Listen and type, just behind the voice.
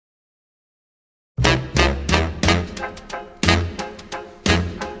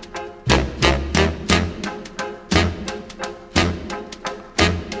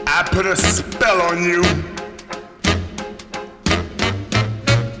put a spell on you.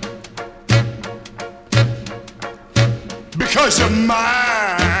 Because you're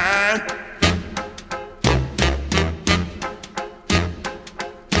mine.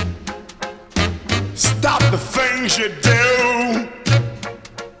 Stop the things you do.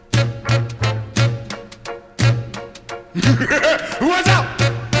 What's up?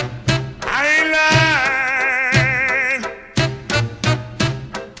 I ain't lying.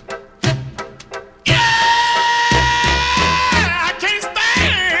 Yeah, I can't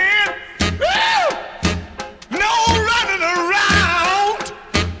stand. Woo! No running around.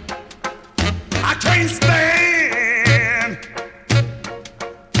 I can't stand.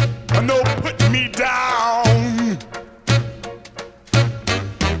 No put me down.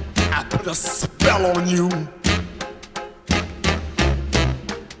 I put a spell on you.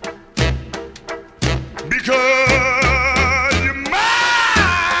 Because you're mine.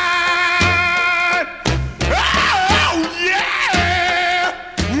 Oh, yeah.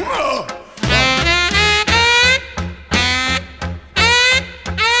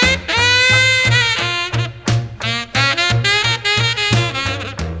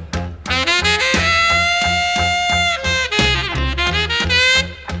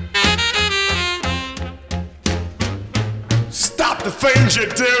 Stop the things you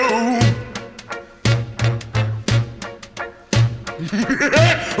do.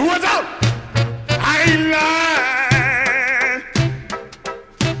 What's up? I ain't lying.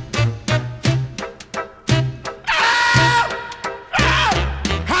 Oh, oh,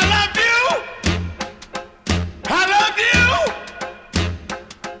 I love you. I love you.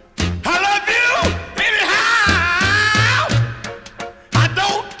 I love you. Anyhow, I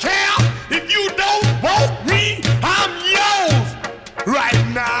don't care if you don't want me. I'm yours right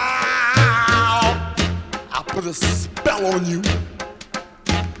now. I put a spell on you.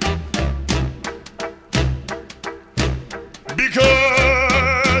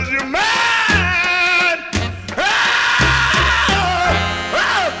 Because you're mine.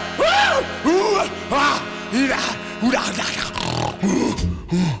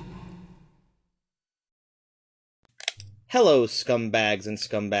 Hello, scumbags and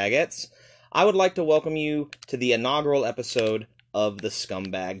scumbagettes. I would like to welcome you to the inaugural episode of the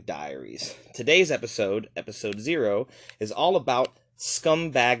Scumbag Diaries. Today's episode, episode 0, is all about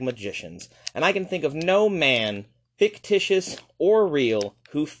Scumbag Magicians, and I can think of no man, fictitious or real,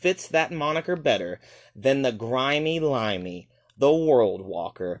 who fits that moniker better than the grimy limey, the world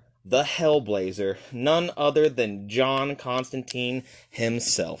walker, the hellblazer, none other than John Constantine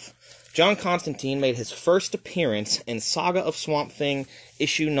himself. John Constantine made his first appearance in Saga of Swamp Thing,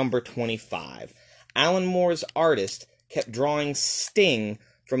 issue number 25. Alan Moore's artist kept drawing Sting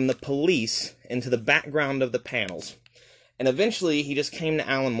from the police into the background of the panels. And eventually he just came to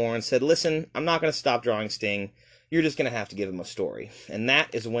Alan Moore and said, listen, I'm not going to stop drawing Sting. You're just going to have to give him a story. And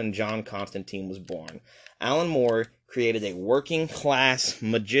that is when John Constantine was born. Alan Moore created a working-class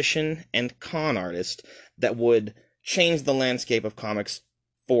magician and con artist that would change the landscape of comics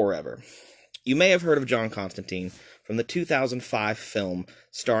forever. You may have heard of John Constantine from the 2005 film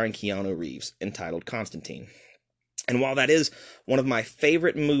starring Keanu Reeves entitled Constantine. And while that is one of my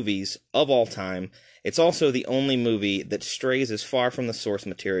favorite movies of all time, it's also the only movie that strays as far from the source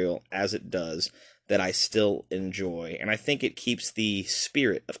material as it does that I still enjoy. And I think it keeps the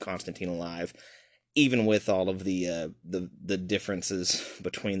spirit of Constantine alive, even with all of the differences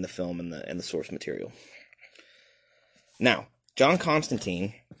between the film and the source material. Now, John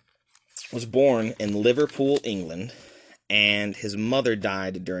Constantine was born in Liverpool, England, and his mother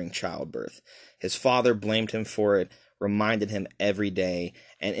died during childbirth. His father blamed him for it, reminded him every day,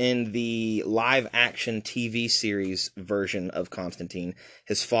 and in the live-action TV series version of Constantine,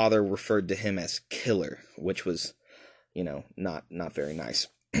 his father referred to him as Killer, which was, not very nice.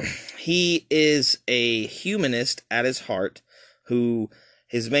 He is a humanist at his heart, who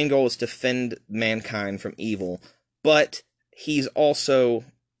his main goal is to defend mankind from evil, but he's also,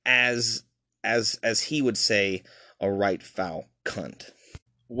 as he would say, a right foul cunt.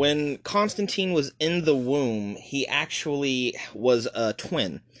 When Constantine was in the womb, he actually was a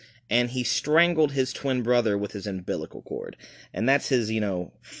twin, and he strangled his twin brother with his umbilical cord. And that's his,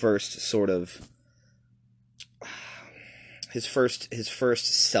 first sort of, his first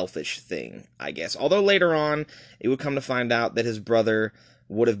selfish thing, I guess. Although later on, it would come to find out that his brother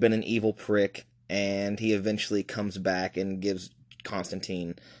would have been an evil prick, and he eventually comes back and gives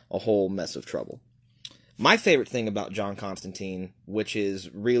Constantine a whole mess of trouble. My favorite thing about John Constantine, which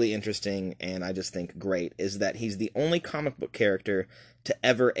is really interesting and I just think great, is that he's the only comic book character to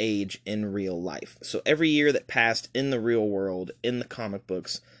ever age in real life. So every year that passed in the real world, in the comic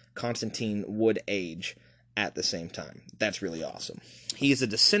books, Constantine would age at the same time. That's really awesome. He is a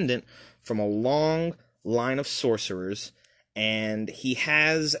descendant from a long line of sorcerers, and he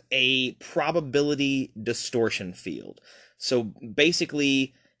has a probability distortion field. So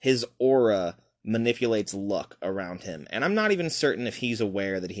basically, his aura manipulates luck around him, and I'm not even certain if he's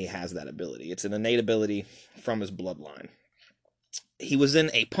aware that he has that ability. It's an innate ability from his bloodline. He was in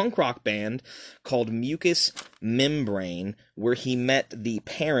a punk rock band called Mucus Membrane, where he met the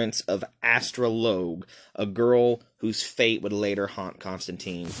parents of Astrologue, a girl whose fate would later haunt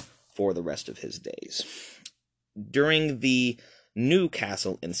Constantine for the rest of his days. During the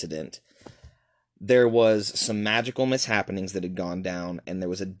Newcastle incident, there was some magical mishappenings that had gone down, and there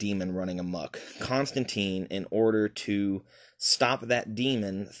was a demon running amok. Constantine, in order to stop that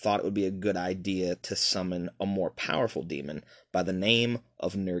demon, thought it would be a good idea to summon a more powerful demon by the name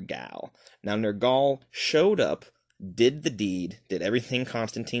of Nergal. Now, Nergal showed up, did the deed, did everything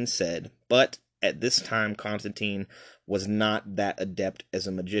Constantine said, but at this time, Constantine was not that adept as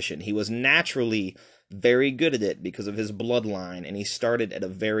a magician. He was naturally very good at it because of his bloodline, and he started at a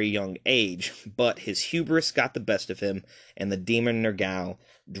very young age, but his hubris got the best of him, and the demon Nergal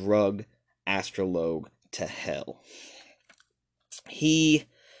drug Astrologue to hell. He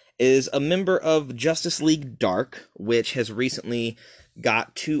is a member of Justice League Dark, which has recently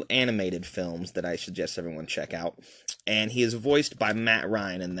got 2 animated films that I suggest everyone check out, and he is voiced by Matt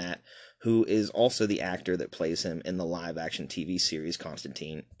Ryan in that, who is also the actor that plays him in the live-action TV series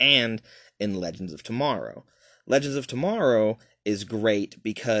Constantine and in Legends of Tomorrow. Legends of Tomorrow is great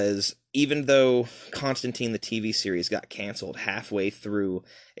because even though Constantine the TV series got canceled halfway through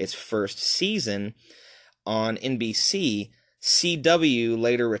its first season on NBC, CW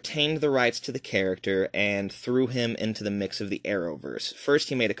later retained the rights to the character and threw him into the mix of the Arrowverse. First,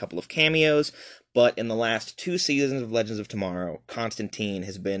 he made a couple of cameos, but in the last 2 seasons of Legends of Tomorrow, Constantine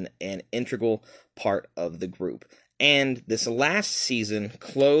has been an integral part of the group. And this last season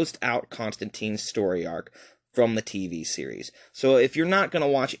closed out Constantine's story arc from the TV series. So if you're not going to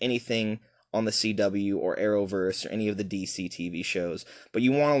watch anything on the CW or Arrowverse or any of the DC TV shows, but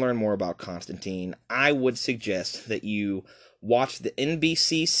you want to learn more about Constantine, I would suggest that you watch the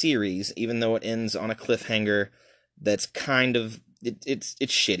NBC series, even though it ends on a cliffhanger that's kind of, it's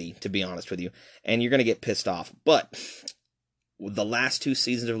shitty, to be honest with you, and you're going to get pissed off. But the last 2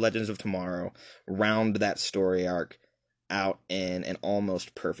 seasons of Legends of Tomorrow round that story arc out in an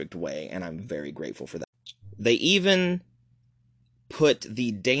almost perfect way, and I'm very grateful for that. They even put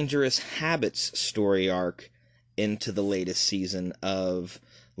the Dangerous Habits story arc into the latest season of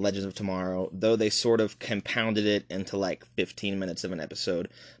Legends of Tomorrow, though they sort of compounded it into like 15 minutes of an episode,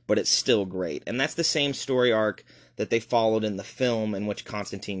 but it's still great. And that's the same story arc that they followed in the film in which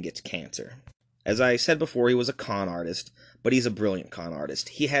Constantine gets cancer. As I said before, he was a con artist, but he's a brilliant con artist.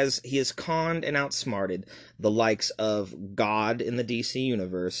 He has conned and outsmarted the likes of God in the DC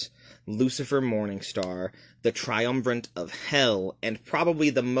universe, Lucifer Morningstar, the Triumvirate of Hell, and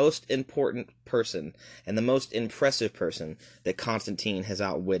probably the most important person and the most impressive person that Constantine has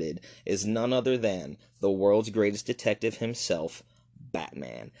outwitted is none other than the world's greatest detective himself,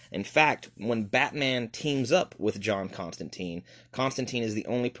 Batman. In fact, when Batman teams up with John Constantine, Constantine is the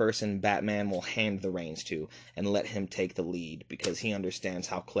only person Batman will hand the reins to and let him take the lead because he understands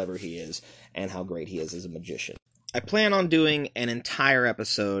how clever he is and how great he is as a magician. I plan on doing an entire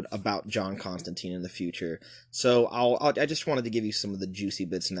episode about John Constantine in the future, so I just wanted to give you some of the juicy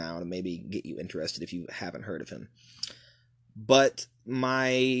bits now to maybe get you interested if you haven't heard of him. But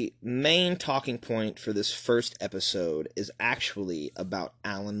my main talking point for this first episode is actually about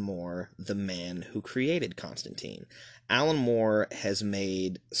Alan Moore, the man who created Constantine. Alan Moore has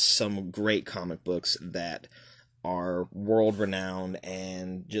made some great comic books that are world-renowned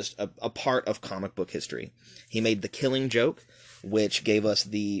and just a part of comic book history. He made The Killing Joke, which gave us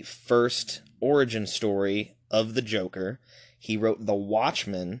the first origin story of the Joker. He wrote The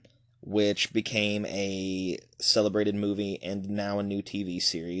Watchmen, which became a celebrated movie and now a new TV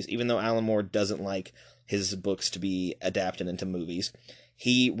series, even though Alan Moore doesn't like his books to be adapted into movies.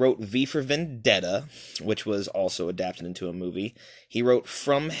 He wrote V for Vendetta, which was also adapted into a movie. He wrote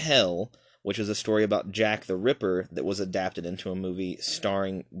From Hell, which was a story about Jack the Ripper that was adapted into a movie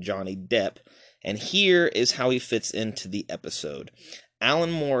starring Johnny Depp. And here is how he fits into the episode.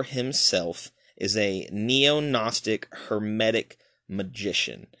 Alan Moore himself is a neo-Gnostic hermetic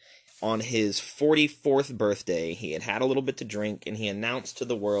magician. On his 44th birthday, he had had a little bit to drink, and he announced to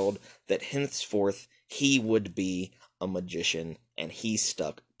the world that henceforth he would be a magician, and he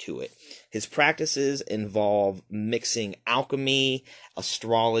stuck to it. His practices involve mixing alchemy,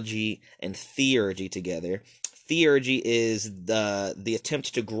 astrology, and theurgy together. theurgy is the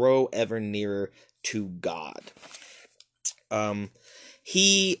attempt to grow ever nearer to God.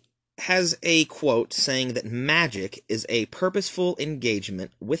 He has a quote saying that magic is a purposeful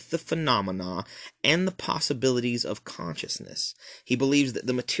engagement with the phenomena and the possibilities of consciousness. He believes that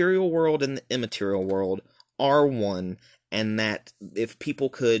the material world and the immaterial world are one, and that if people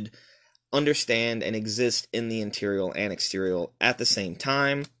could understand and exist in the interior and exterior at the same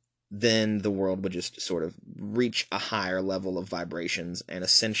time, then the world would just sort of reach a higher level of vibrations, and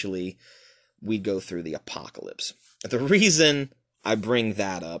essentially we'd go through the apocalypse. The reason I bring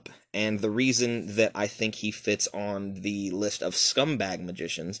that up, and the reason that I think he fits on the list of scumbag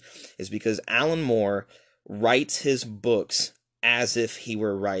magicians, is because Alan Moore writes his books as if he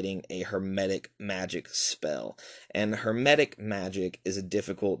were writing a hermetic magic spell. And hermetic magic is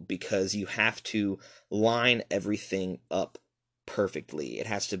difficult because you have to line everything up perfectly. It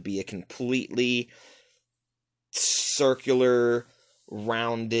has to be a completely circular,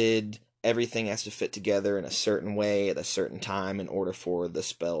 rounded, everything has to fit together in a certain way at a certain time in order for the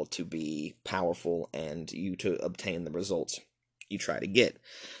spell to be powerful and you to obtain the results you try to get.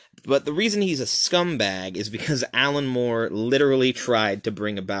 But the reason he's a scumbag is because Alan Moore literally tried to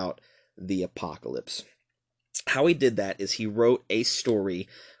bring about the apocalypse. How he did that is he wrote a story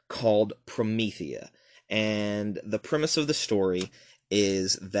called Promethea, and the premise of the story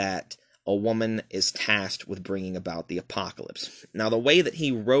is that a woman is tasked with bringing about the apocalypse. Now, the way that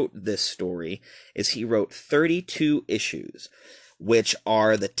he wrote this story is he wrote 32 issues, which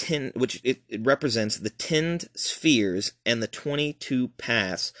are it represents the 10 spheres and the 22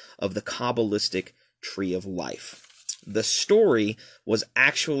 paths of the Kabbalistic tree of life. The story was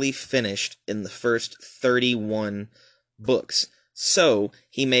actually finished in the first 31 books. So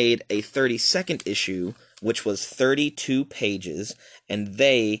he made a 32nd issue, which was 32 pages, and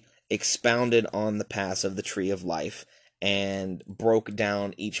they expounded on the paths of the tree of life and broke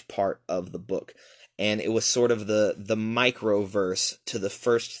down each part of the book. And it was sort of the microverse to the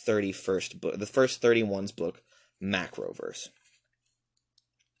first 31st book, the first 31's book, macroverse.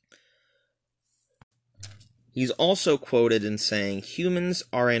 He's also quoted in saying, "Humans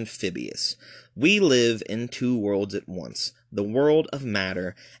are amphibious. We live in two worlds at once, the world of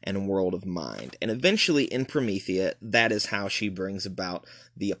matter and world of mind." And eventually in Promethea, that is how she brings about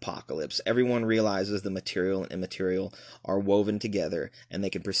the apocalypse. Everyone realizes the material and immaterial are woven together, and they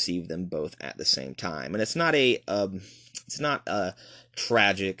can perceive them both at the same time. And it's not a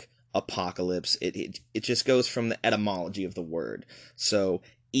tragic apocalypse. It just goes from the etymology of the word. So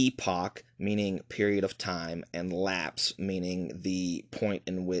epoch, meaning period of time, and lapse, meaning the point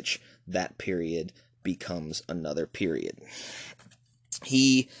in which that period becomes another period.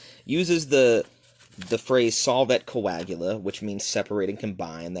 He uses the phrase solvet coagula, which means separate and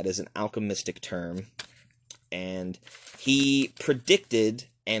combine. That is an alchemistic term. And he predicted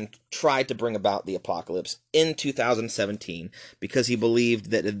and tried to bring about the apocalypse in 2017 because he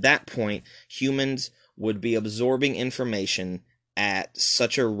believed that at that point humans would be absorbing information at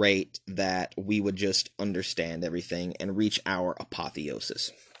such a rate that we would just understand everything and reach our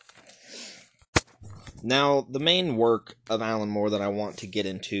apotheosis. Now, the main work of Alan Moore that I want to get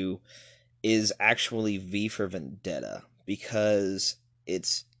into is actually V for Vendetta, because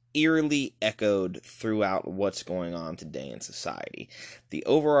it's eerily echoed throughout what's going on today in society. The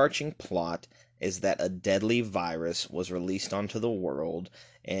overarching plot is that a deadly virus was released onto the world,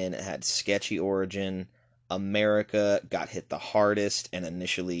 and it had sketchy origin. America got hit the hardest and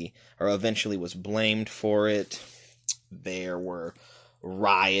eventually was blamed for it. There were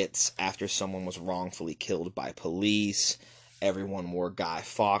riots after someone was wrongfully killed by police. Everyone wore Guy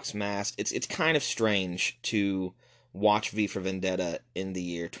Fawkes masks. It's kind of strange to watch V for Vendetta in the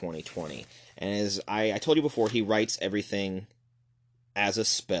year 2020. And as I told you before, he writes everything as a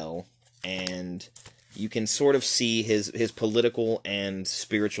spell, and you can sort of see his political and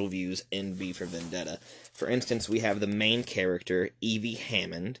spiritual views in V for Vendetta. For instance, we have the main character, Evie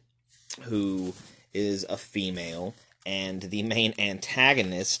Hammond, who is a female, and the main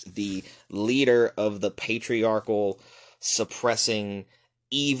antagonist, the leader of the patriarchal, suppressing,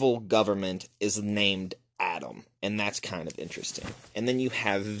 evil government, is named Adam, and that's kind of interesting. And then you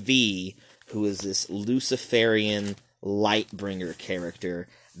have V, who is this Luciferian Lightbringer character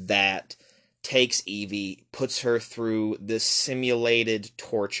that takes Evie, puts her through this simulated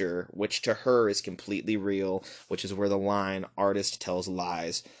torture, which to her is completely real, which is where the line, artists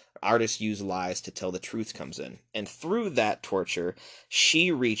use lies to tell the truth, comes in. And through that torture, she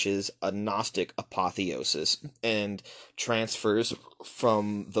reaches a Gnostic apotheosis and transfers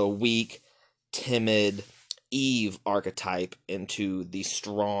from the weak, timid, Eve archetype into the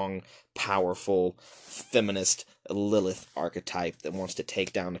strong, powerful, feminist Lilith archetype that wants to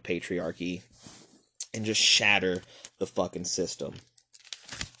take down the patriarchy and just shatter the fucking system.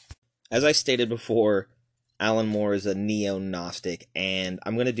 As I stated before, Alan Moore is a neo-Gnostic, and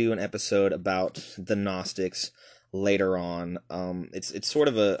I'm going to do an episode about the Gnostics later on. It's sort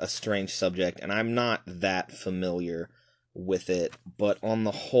of a strange subject, and I'm not that familiar with it, but on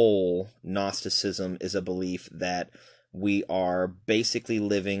the whole, Gnosticism is a belief that we are basically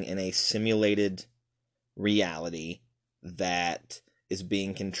living in a simulated reality that is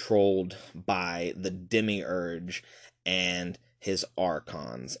being controlled by the demiurge and his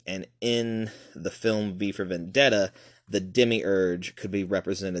archons. And in the film V for Vendetta, the demiurge could be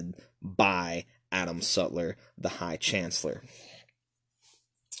represented by Adam Sutler, the High Chancellor.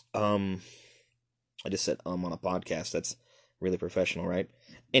 I just said on a podcast. That's really professional, right?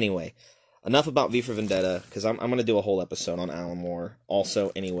 Anyway, enough about V for Vendetta, because I'm going to do a whole episode on Alan Moore.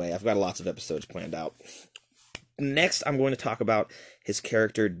 Also, anyway, I've got lots of episodes planned out. Next, I'm going to talk about his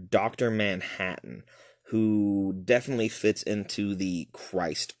character, Dr. Manhattan, who definitely fits into the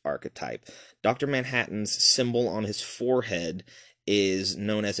Christ archetype. Dr. Manhattan's symbol on his forehead is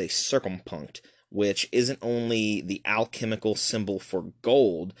known as a circumpunct, which isn't only the alchemical symbol for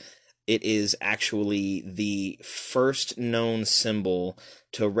gold, it is actually the first known symbol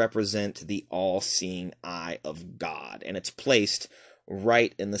to represent the all-seeing eye of God. And it's placed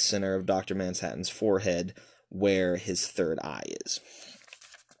right in the center of Dr. Manhattan's forehead, where his third eye is.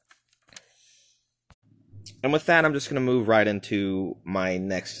 And with that, I'm just going to move right into my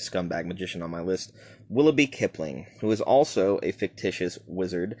next scumbag magician on my list, Willoughby Kipling, who is also a fictitious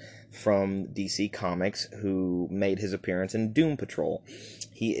wizard from DC Comics who made his appearance in Doom Patrol.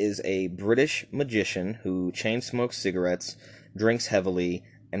 He is a British magician who chain smokes cigarettes, drinks heavily,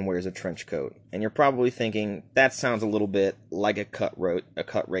 and wears a trench coat. And you're probably thinking, that sounds a little bit like a cut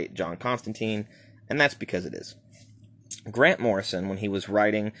rate John Constantine, and that's because it is. Grant Morrison, when he was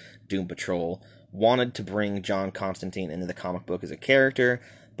writing Doom Patrol, wanted to bring John Constantine into the comic book as a character,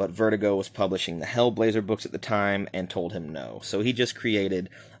 but Vertigo was publishing the Hellblazer books at the time and told him no. So he just created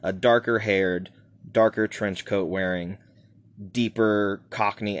a darker-haired, darker trench coat wearing, deeper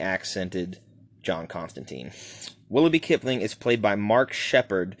Cockney accented John Constantine. Willoughby Kipling is played by Mark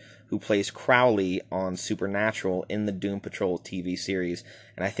Sheppard, who plays Crowley on Supernatural in the Doom Patrol TV series,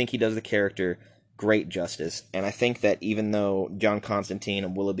 and I think he does the character great justice. And I think that even though John Constantine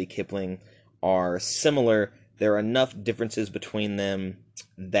and Willoughby Kipling are similar, there are enough differences between them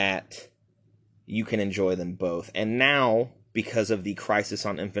that you can enjoy them both. And now, because of the Crisis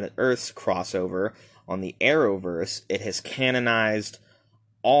on Infinite Earths crossover on the Arrowverse, it has canonized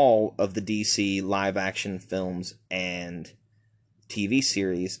all of the DC live-action films and TV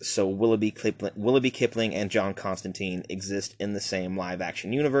series, so Willoughby Kipling and John Constantine exist in the same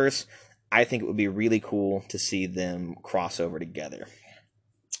live-action universe. I think it would be really cool to see them cross over together.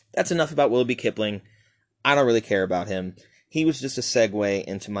 That's enough about Willoughby Kipling. I don't really care about him. He was just a segue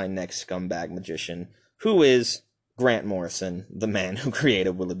into my next scumbag magician, who is Grant Morrison, the man who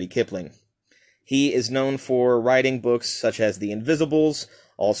created Willoughby Kipling. He is known for writing books such as The Invisibles,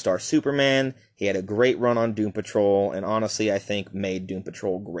 All-Star Superman. He had a great run on Doom Patrol, and honestly, I think made Doom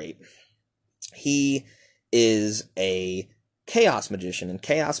Patrol great. He is a chaos magician, and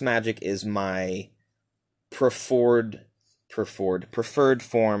chaos magic is my preferred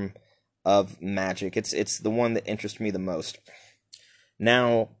form of magic. It's the one that interests me the most.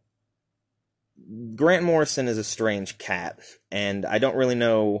 Now, Grant Morrison is a strange cat, and I don't really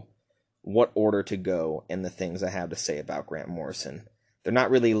know what order to go in the things I have to say about Grant Morrison. They're not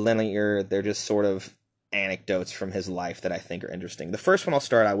really linear, they're just sort of anecdotes from his life that I think are interesting. The first one I'll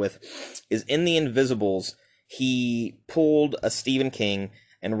start out with is in The Invisibles, he pulled a Stephen King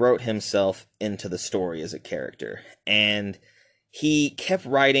and wrote himself into the story as a character. And he kept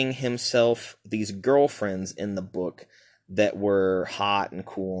writing himself these girlfriends in the book that were hot and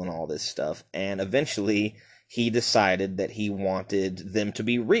cool and all this stuff. And eventually, he decided that he wanted them to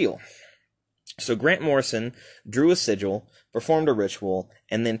be real. So Grant Morrison drew a sigil, performed a ritual,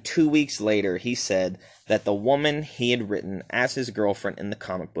 and then 2 weeks later, he said that the woman he had written as his girlfriend in the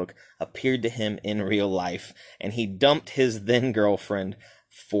comic book appeared to him in real life, and he dumped his then-girlfriend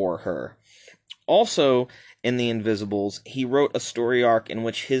for her. Also, in The Invisibles, he wrote a story arc in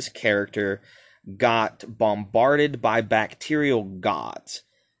which his character got bombarded by bacterial gods.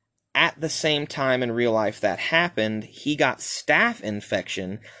 At the same time in real life that happened, he got staph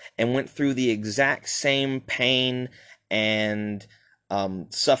infection and went through the exact same pain and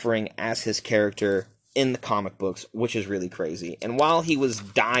suffering as his character in the comic books, which is really crazy. And while he was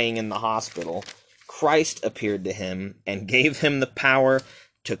dying in the hospital, Christ appeared to him and gave him the power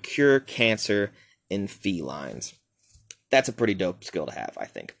to cure cancer in felines. That's a pretty dope skill to have, I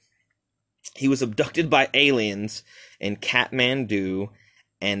think. He was abducted by aliens in Kathmandu,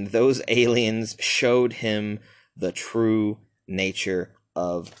 and those aliens showed him the true nature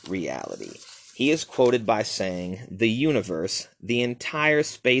of reality. He is quoted by saying, "The universe, the entire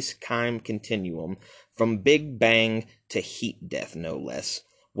space-time continuum, from Big Bang to heat death no less,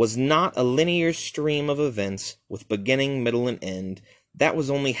 was not a linear stream of events with beginning, middle, and end. That was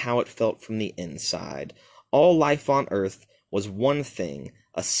only how it felt from the inside. All life on Earth was one thing,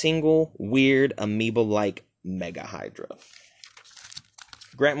 a single, weird, amoeba-like mega hydra."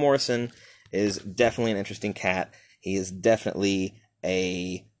 Grant Morrison is definitely an interesting cat. He is definitely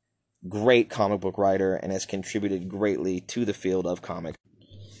a great comic book writer and has contributed greatly to the field of comics.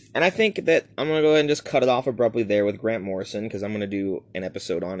 And I think that I'm going to go ahead and just cut it off abruptly there with Grant Morrison, because I'm going to do an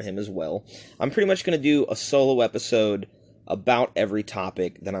episode on him as well. I'm pretty much going to do a solo episode about every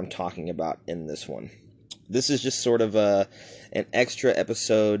topic that I'm talking about in this one. This is just sort of an extra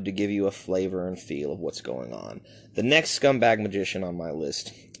episode to give you a flavor and feel of what's going on. The next Scumbag Magician on my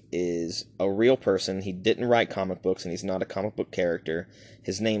list is a real person. He didn't write comic books, and he's not a comic book character.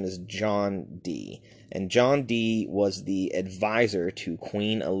 His name is John Dee. And John Dee was the advisor to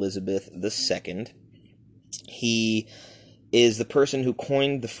Queen Elizabeth II. He is the person who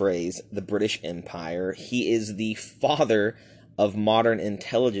coined the phrase, the British Empire. He is the father of modern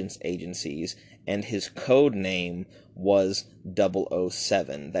intelligence agencies, and his code name was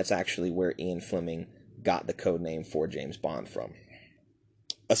 007. That's actually where Ian Fleming got the code name for James Bond from.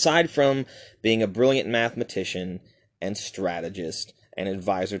 Aside from being a brilliant mathematician and strategist and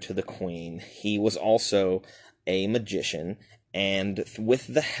advisor to the Queen, he was also a magician, and with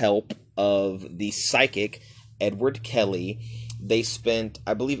the help of the psychic Edward Kelly, they spent,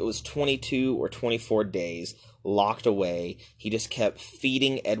 I believe it was 22 or 24 days locked away. He just kept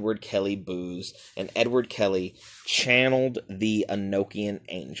feeding Edward Kelly booze, and Edward Kelly channeled the Enochian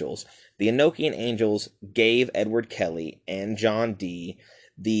angels. The Enochian angels gave Edward Kelly and John Dee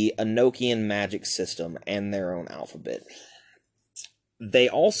the Enochian magic system and their own alphabet. They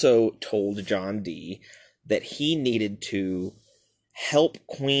also told John Dee that he needed to help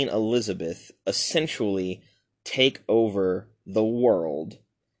Queen Elizabeth essentially take over the world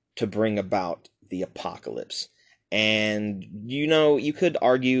to bring about the apocalypse. And, you could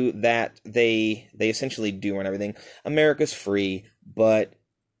argue that they essentially do run everything. America's free, but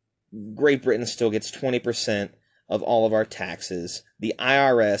Great Britain still gets 20% of all of our taxes. The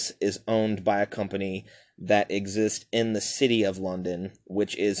IRS is owned by a company that exists in the city of London,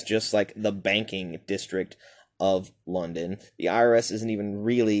 which is just like the banking district of London. The IRS isn't even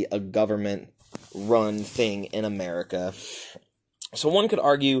really a government-run thing in America. So one could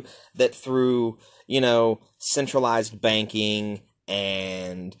argue that through, centralized banking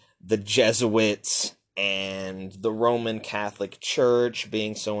and the Jesuits and the Roman Catholic Church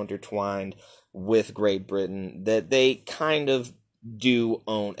being so intertwined with Great Britain, that they kind of do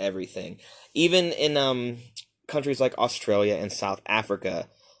own everything. Even in countries like Australia and South Africa,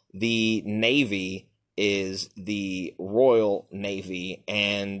 the Navy is the Royal Navy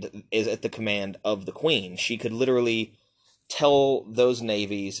and is at the command of the Queen. She could literally tell those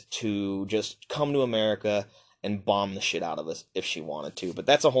navies to just come to America and bomb the shit out of us if she wanted to. But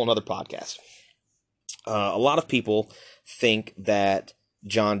that's a whole nother podcast. A lot of people think that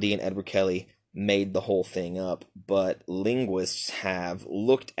John Dee and Edward Kelly made the whole thing up, but linguists have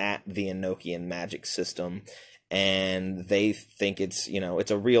looked at the Enochian magic system, and they think it's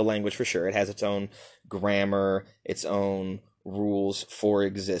a real language for sure. It has its own grammar, its own rules for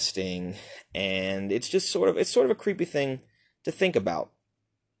existing, and it's sort of a creepy thing to think about,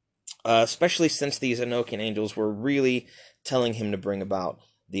 especially since these Enochian angels were really telling him to bring about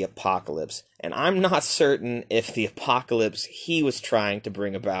the apocalypse. And I'm not certain if the apocalypse he was trying to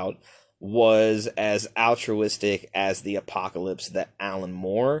bring about was as altruistic as the apocalypse that Alan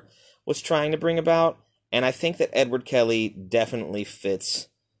Moore was trying to bring about. And I think that Edward Kelly definitely fits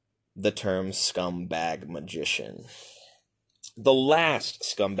the term scumbag magician. The last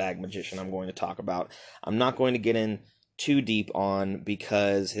scumbag magician I'm going to talk about, I'm not going to get in too deep on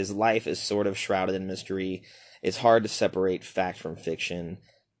because his life is sort of shrouded in mystery. It's hard to separate fact from fiction,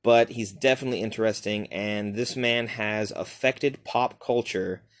 but he's definitely interesting, and this man has affected pop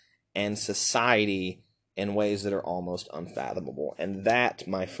culture and society in ways that are almost unfathomable. And that,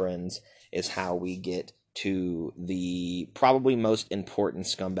 my friends, is how we get to the probably most important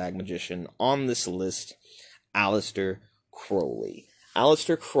scumbag magician on this list, Aleister Crowley.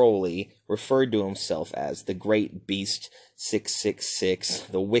 Aleister Crowley referred to himself as the Great Beast 666,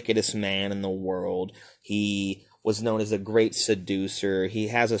 the wickedest man in the world. He was known as a great seducer. He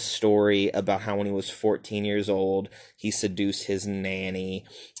has a story about how when he was 14 years old, he seduced his nanny.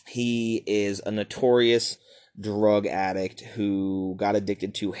 He is a notorious drug addict who got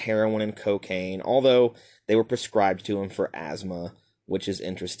addicted to heroin and cocaine, although they were prescribed to him for asthma, which is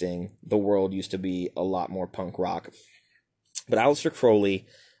interesting. The world used to be a lot more punk rock. But Aleister Crowley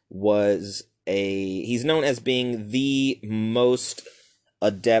he's known as being the most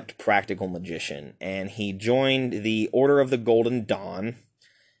adept practical magician, and he joined the Order of the Golden Dawn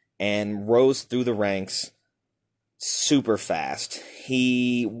and rose through the ranks super fast.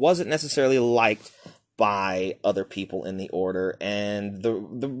 He wasn't necessarily liked by other people in the order, and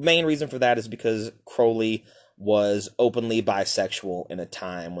the main reason for that is because Crowley was openly bisexual in a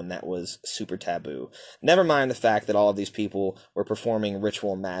time when that was super taboo. Never mind the fact that all of these people were performing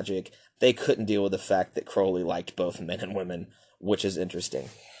ritual magic, they couldn't deal with the fact that Crowley liked both men and women, which is interesting.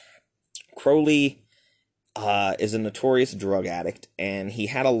 Crowley is a notorious drug addict, and he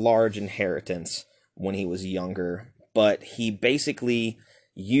had a large inheritance when he was younger, but he basically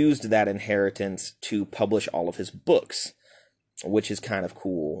used that inheritance to publish all of his books, which is kind of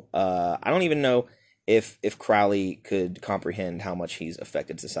cool. I don't even know if Crowley could comprehend how much he's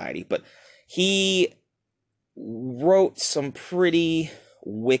affected society, but he wrote some pretty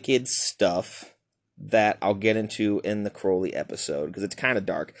wicked stuff that I'll get into in the Crowley episode, because it's kind of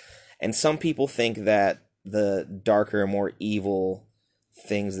dark, and some people think that the darker, more evil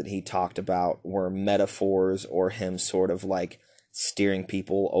things that he talked about were metaphors or him sort of like steering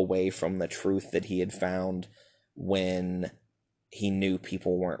people away from the truth that he had found when he knew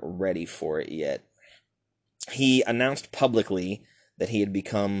people weren't ready for it yet. He announced publicly that he had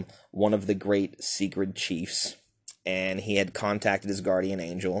become one of the great secret chiefs, and he had contacted his guardian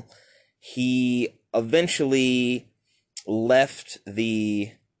angel. He eventually left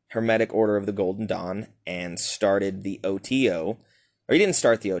the Hermetic Order of the Golden Dawn and started the OTO. Or he didn't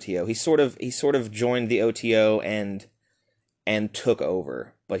start the OTO. He sort of joined the OTO and took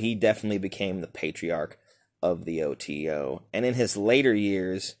over, but he definitely became the patriarch of the OTO. And in his later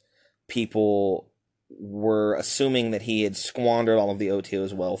years, people were assuming that he had squandered all of the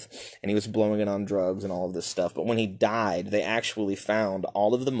OTO's wealth and he was blowing it on drugs and all of this stuff. But when he died, they actually found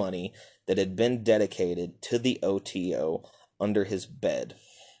all of the money that had been dedicated to the OTO under his bed.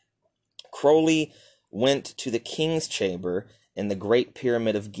 Crowley went to the King's Chamber in the Great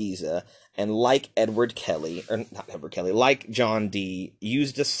Pyramid of Giza, and like like John Dee,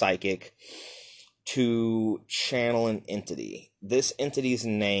 used a psychic to channel an entity. This entity's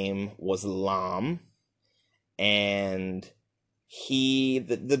name was Lam, and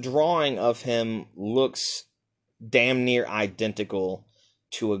the drawing of him looks damn near identical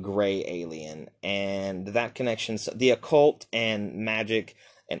to a gray alien, and that connection, the occult and magic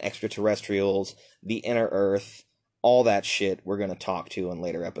and extraterrestrials, the inner earth, all that shit we're going to talk to in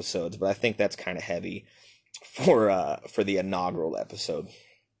later episodes, but I think that's kind of heavy for the inaugural episode.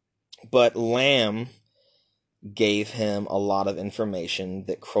 But Lamb gave him a lot of information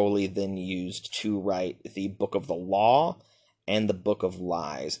that Crowley then used to write the Book of the Law and the Book of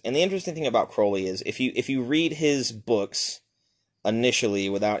Lies. And the interesting thing about Crowley is if you read his books initially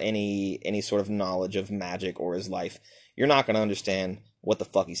without any sort of knowledge of magic or his life, you're not going to understand what the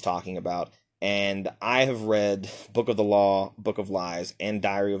fuck he's talking about. And I have read Book of the Law, Book of Lies, and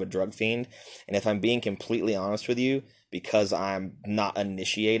Diary of a Drug Fiend, and if I'm being completely honest with you, because I'm not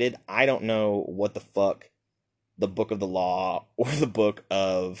initiated, I don't know what the fuck the Book of the Law or the Book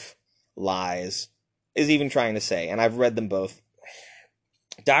of Lies is even trying to say, and I've read them both.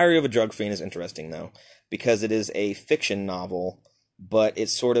 Diary of a Drug Fiend is interesting, though, because it is a fiction novel, but it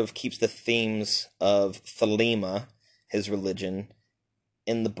sort of keeps the themes of Thelema, his religion,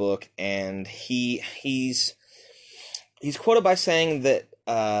 in the book, and he's quoted by saying that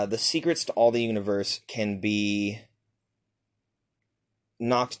the secrets to all the universe can be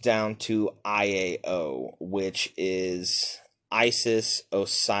knocked down to IAO, which is Isis,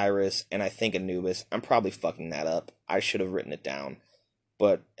 Osiris, and I think Anubis. I'm probably fucking that up. I should have written it down,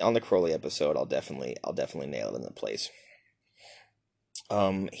 but on the Crowley episode, I'll definitely nail it in the place.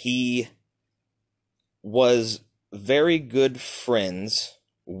 He was very good friends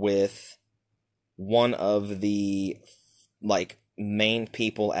with one of the main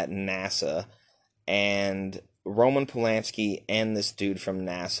people at NASA, and Roman Polanski and this dude from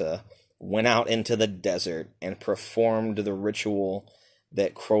NASA went out into the desert and performed the ritual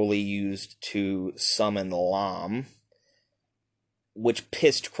that Crowley used to summon Lam, which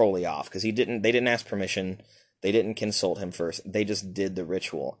pissed Crowley off because they didn't ask permission. They didn't consult him first. They just did the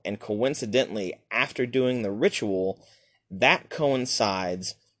ritual. And coincidentally, after doing the ritual, that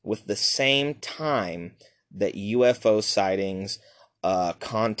coincides with the same time that UFO sightings,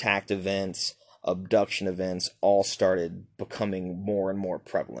 contact events, abduction events all started becoming more and more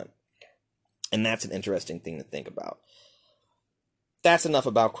prevalent. And that's an interesting thing to think about. That's enough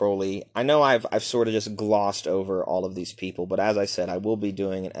about Crowley. I know I've sort of just glossed over all of these people, but as I said, I will be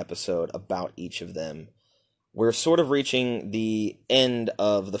doing an episode about each of them. We're sort of reaching the end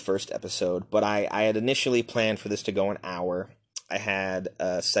of the first episode, but I had initially planned for this to go an hour. I had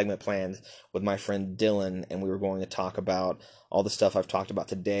a segment planned with my friend Dylan, and we were going to talk about all the stuff I've talked about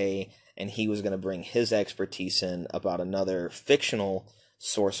today, and he was going to bring his expertise in about another fictional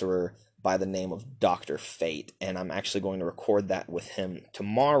sorcerer by the name of Dr. Fate, and I'm actually going to record that with him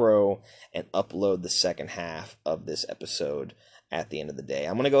tomorrow and upload the second half of this episode at the end of the day.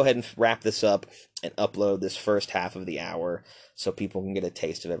 I'm going to go ahead and wrap this up and upload this first half of the hour so people can get a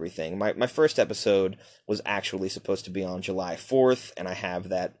taste of everything. My first episode was actually supposed to be on July 4th, and I have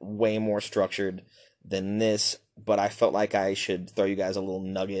that way more structured than this, but I felt like I should throw you guys a little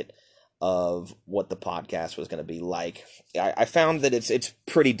nugget of what the podcast was going to be like. I found that it's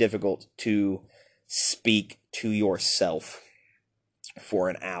pretty difficult to speak to yourself for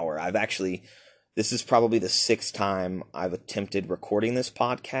an hour. This is probably the 6th time I've attempted recording this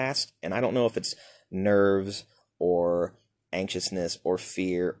podcast, and I don't know if it's nerves or anxiousness or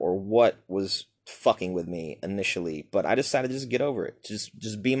fear or what was fucking with me initially, but I decided to just get over it.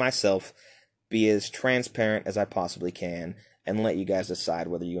 Just be myself, be as transparent as I possibly can, and let you guys decide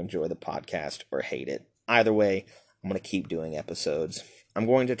whether you enjoy the podcast or hate it. Either way, I'm going to keep doing episodes. I'm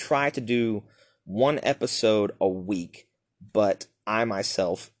going to try to do one episode a week, but I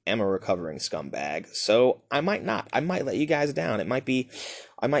myself am a recovering scumbag, so I might not. I might let you guys down. I might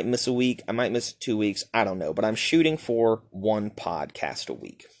miss a week, I might miss 2 weeks, I don't know, but I'm shooting for one podcast a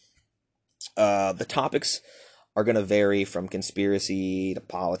week. The topics are going to vary from conspiracy to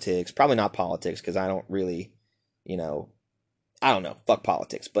politics. Probably not politics, because I don't really, I don't know, fuck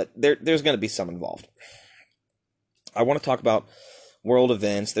politics, but there's going to be some involved. I want to talk about world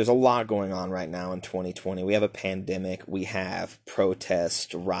events. There's a lot going on right now in 2020. We have a pandemic. We have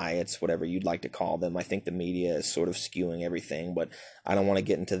protests, riots, whatever you'd like to call them. I think the media is sort of skewing everything, but I don't want to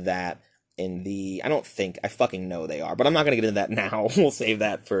get into that I fucking know they are, but I'm not going to get into that now. We'll save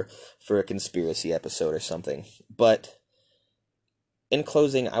that for a conspiracy episode or something. But in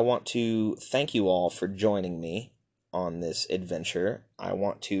closing, I want to thank you all for joining me on this adventure. I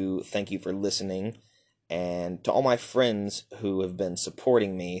want to thank you for listening, and to all my friends who have been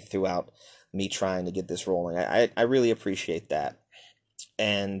supporting me throughout me trying to get this rolling. I really appreciate that.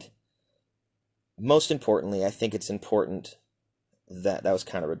 And most importantly, I think it's important that was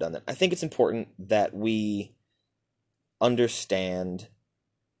kind of redundant. I think it's important that we understand,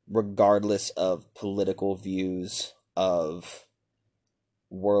 regardless of political views, of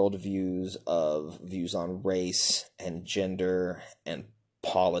worldviews, of views on race and gender and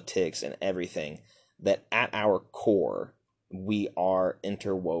politics and everything, that at our core, we are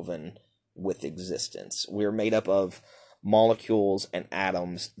interwoven with existence. We're made up of molecules and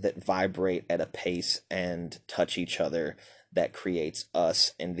atoms that vibrate at a pace and touch each other that creates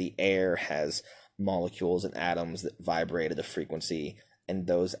us, and the air has molecules and atoms that vibrate at a frequency, and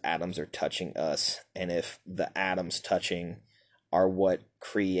those atoms are touching us, and if the atoms touching are what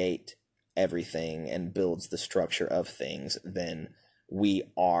create everything and builds the structure of things, then we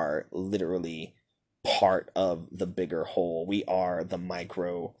are literally part of the bigger whole. We are the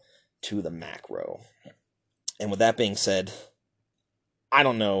micro to the macro. And with that being said, I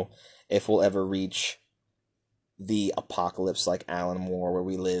don't know if we'll ever reach the apocalypse like Alan Moore, where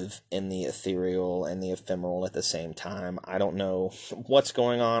we live in the ethereal and the ephemeral at the same time. I don't know what's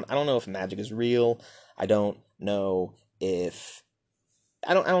going on. I don't know if magic is real. I don't know if...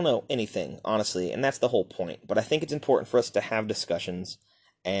 I don't know anything, honestly, and that's the whole point. But I think it's important for us to have discussions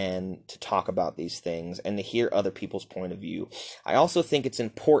and to talk about these things and to hear other people's point of view. I also think it's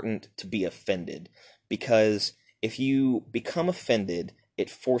important to be offended, because if you become offended,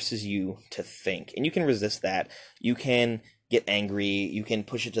 it forces you to think, and you can resist that. You can get angry, you can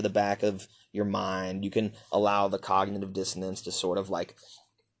push it to the back of your mind, you can allow the cognitive dissonance to sort of like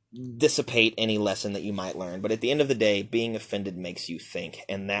dissipate any lesson that you might learn. But at the end of the day, being offended makes you think,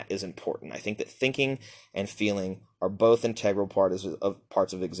 and that is important. I think that thinking and feeling are both integral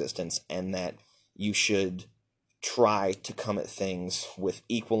parts of existence, and that you should try to come at things with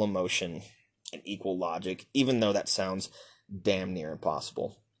equal emotion and equal logic, even though that sounds damn near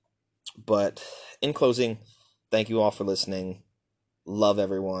impossible. But in closing, thank you all for listening. Love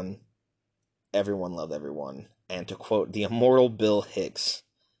everyone. everyone love everyone. And to quote the immortal Bill Hicks,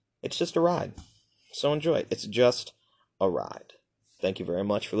 it's just a ride. So enjoy it. It's just a ride. Thank you very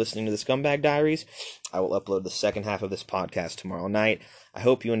much for listening to the Scumbag Diaries. I will upload the second half of this podcast tomorrow night. I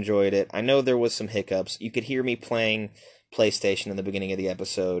hope you enjoyed it. I know there was some hiccups. You could hear me playing PlayStation in the beginning of the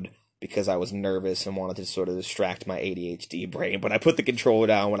episode because I was nervous and wanted to sort of distract my ADHD brain. But I put the controller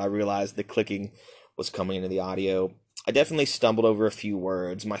down when I realized the clicking was coming into the audio. I definitely stumbled over a few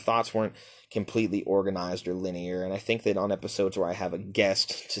words. My thoughts weren't completely organized or linear, and I think that on episodes where I have a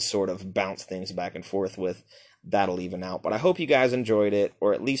guest to sort of bounce things back and forth with, that'll even out. But I hope you guys enjoyed it,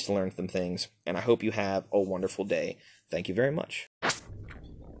 or at least learned some things, and I hope you have a wonderful day. Thank you very much.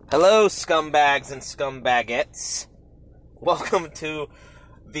 Hello, scumbags and scumbagettes. Welcome to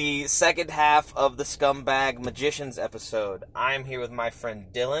the second half of the Scumbag Magicians episode. I'm here with my friend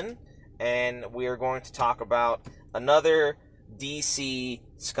Dylan, and we are going to talk about another DC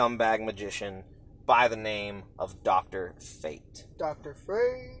scumbag magician by the name of Dr. Fate. Dr.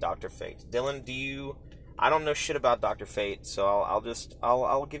 Fate. Dr. Fate. Dylan, I don't know shit about Dr. Fate, so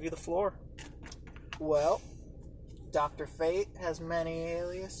I'll give you the floor. Well, Dr. Fate has many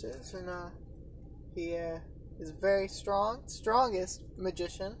aliases, and he is a very strongest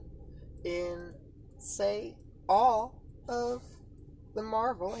magician in, say, all of the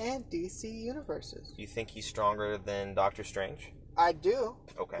Marvel and DC universes. You think he's stronger than Doctor Strange? I do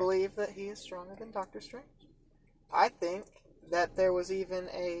Okay. believe that he is stronger than Doctor Strange. I think that there was even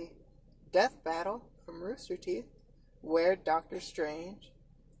a death battle from Rooster Teeth where Doctor Strange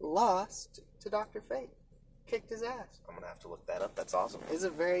lost to Dr. Fate. Kicked his ass. I'm going to have to look that up. That's awesome. It's a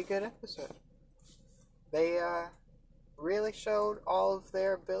very good episode. They really showed all of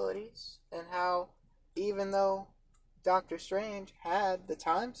their abilities and how even though Doctor Strange had the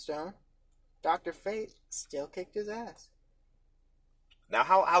Time Stone, Dr. Fate still kicked his ass. Now,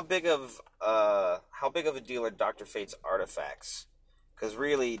 how big of a deal are Dr. Fate's artifacts? Because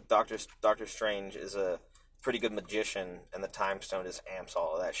really, Doctor Strange is a pretty good magician, and the Time Stone just amps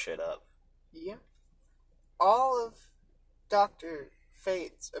all of that shit up. Yeah. All of Dr.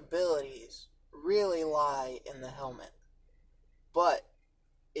 Fate's abilities really lie in the helmet. But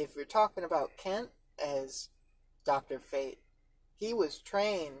if you're talking about Kent as Dr. Fate, he was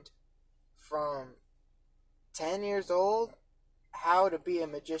trained from 10 years old how to be a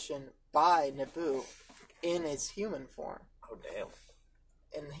magician by Naboo in his human form. Oh, damn.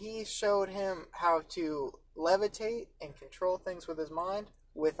 And he showed him how to levitate and control things with his mind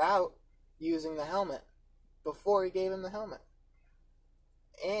without using the helmet before he gave him the helmet.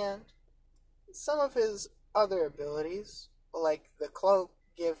 And some of his other abilities, like the cloak,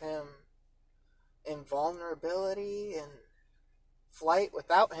 give him invulnerability and flight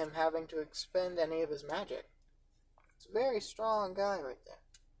without him having to expend any of his magic. It's a very strong guy right there.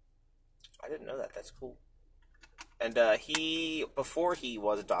 I didn't know that. That's cool. And before he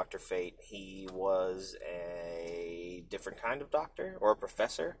was Dr. Fate, he was a different kind of doctor or a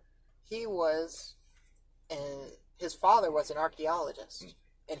professor. He was, and his father was an archaeologist,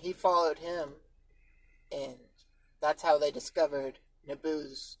 and he followed him, and that's how they discovered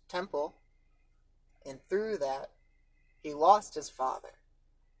Naboo's temple. And through that, he lost his father,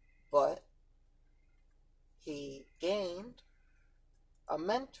 but he gained a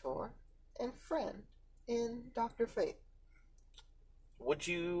mentor and friend in Dr. Fate. Would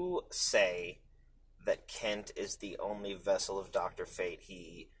you say that Kent is the only vessel of Dr. Fate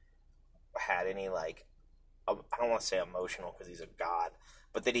he had any, like, I don't want to say emotional because he's a god,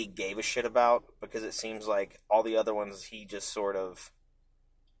 but that he gave a shit about? Because it seems like all the other ones, he just sort of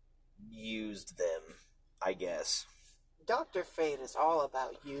used them, I guess. Dr. Fate is all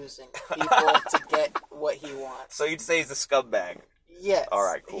about using people to get what he wants. So you'd say he's a scumbag? Yes. All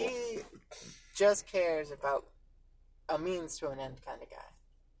right, cool. He just cares about a means to an end kind of guy.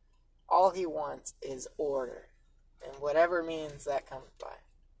 All he wants is order, and whatever means that comes by.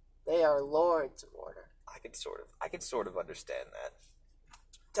 They are lords of order. I could sort of understand that.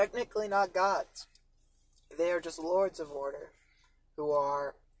 Technically not gods. They are just lords of order who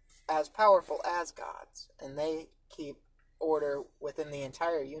are as powerful as gods, and they keep order within the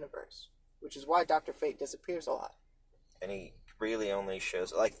entire universe, which is why Dr. Fate disappears a lot. And he really only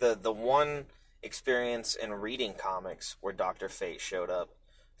shows, like, the one experience in reading comics where Dr. Fate showed up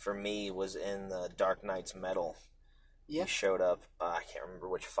for me was in the Dark Knight's Metal. Yeah. He showed up, I can't remember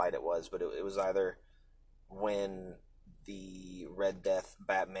which fight it was, but it was either when the Red Death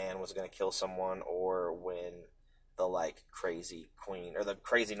Batman was going to kill someone, or when the, like, crazy queen, or the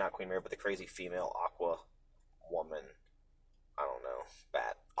crazy, not Queen Mary, but the crazy female Aqua woman, I don't know,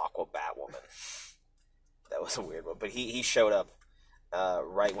 Aqua Batwoman. That was a weird one, but he showed up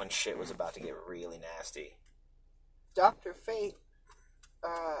right when shit was about to get really nasty. Dr. Fate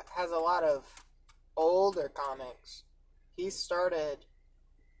has a lot of older comics. He started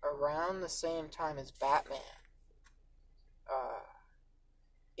around the same time as Batman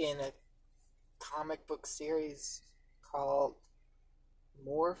in a comic book series called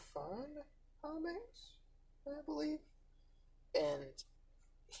More Fun Comics, I believe. And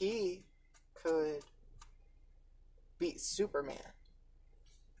he could beat Superman.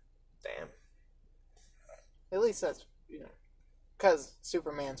 Damn. At least that's, because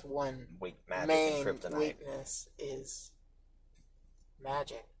Superman's one main weakness is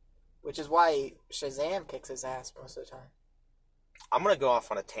magic, which is why Shazam kicks his ass most of the time. I'm going to go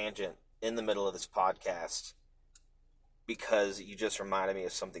off on a tangent in the middle of this podcast because you just reminded me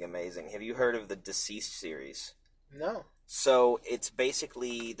of something amazing. Have you heard of the Deceased series? No. So it's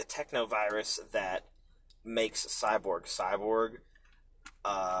basically the technovirus that makes Cyborg. Cyborg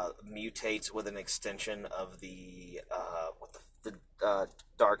mutates with an extension of the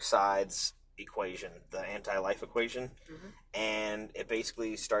Dark Side's equation, the anti-life equation, and it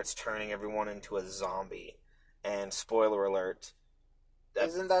basically starts turning everyone into a zombie. And spoiler alert,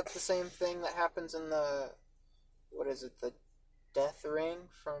 isn't that the same thing that happens in the Death Ring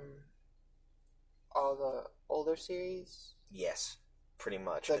from all the older series? Yes, pretty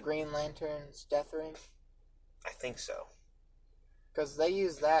much. The Green Lantern's Death Ring? I think so. Because they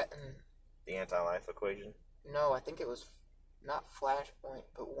use that in... The anti-life equation? No, I think it was not Flashpoint,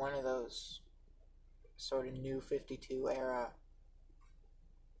 but one of those sort of New 52 era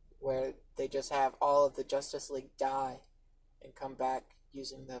where they just have all of the Justice League die and come back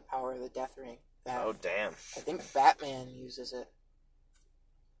using the power of the Death Ring. Oh, damn. I think Batman uses it.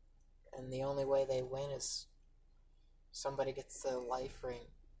 And the only way they win is somebody gets the life ring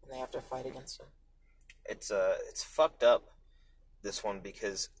and they have to fight against him. It's fucked up, this one,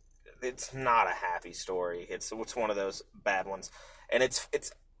 because it's not a happy story. It's one of those bad ones. And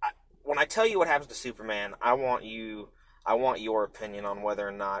when I tell you what happens to Superman, I want your opinion on whether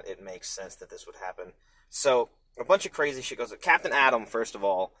or not it makes sense that this would happen. So, a bunch of crazy shit goes on. Captain Atom, first of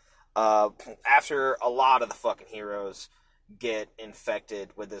all, after a lot of the fucking heroes get infected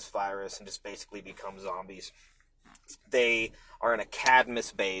with this virus and just basically become zombies, they are in a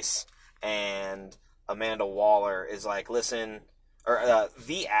Cadmus base, and Amanda Waller is like, listen, or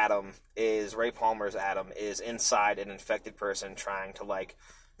the Atom is, Ray Palmer's Atom, is inside an infected person trying to, like,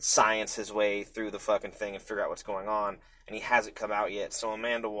 science his way through the fucking thing and figure out what's going on, and he hasn't come out yet. So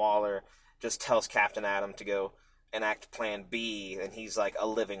Amanda Waller just tells Captain Atom to go enact Plan B, and he's like a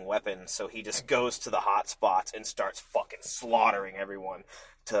living weapon, so he just goes to the hot spots and starts fucking slaughtering everyone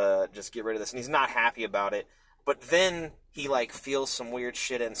to just get rid of this, and he's not happy about it. But then he, like, feels some weird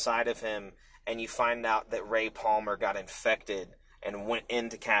shit inside of him, and you find out that Ray Palmer got infected and went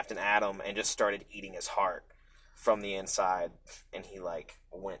into Captain Atom and just started eating his heart from the inside, and he, like,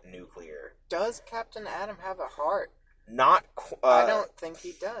 went nuclear. Does Captain Atom have a heart? Not I don't think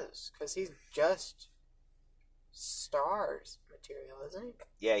he does, because he's just stars material, isn't he?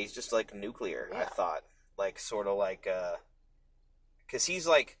 Yeah, he's just, like, nuclear, yeah. I thought. Like, sort of like, because he's,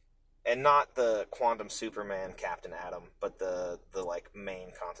 like, and not the Quantum Superman Captain Atom, but the like,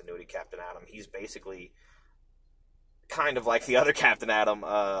 main continuity Captain Atom. He's basically kind of like the other Captain Atom,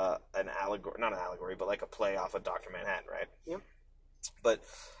 an allegory, not an allegory, but like a play off of Dr. Manhattan, right? Yep. But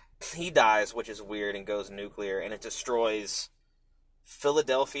he dies, which is weird, and goes nuclear, and it destroys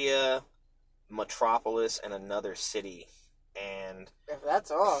Philadelphia, Metropolis, and another city. And if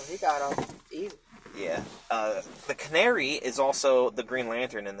that's all, he got off easy. Yeah. The Canary is also the Green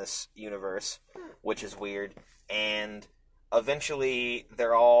Lantern in this universe, which is weird. And eventually,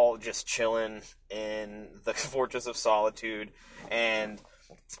 they're all just chilling in the Fortress of Solitude, and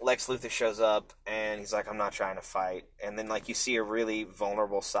Lex Luthor shows up, and he's like, I'm not trying to fight. And then, like, you see a really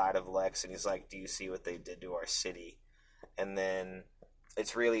vulnerable side of Lex, and he's like, do you see what they did to our city? And then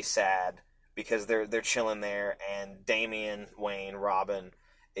it's really sad, because they're chilling there, and Damian Wayne, Robin,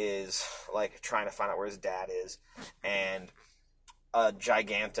 is, like, trying to find out where his dad is, and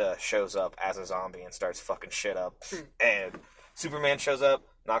Giganta shows up as a zombie and starts fucking shit up, and Superman shows up,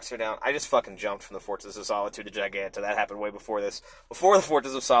 knocks her down. I just fucking jumped from the Fortress of Solitude to Giganta. That happened way before this. Before the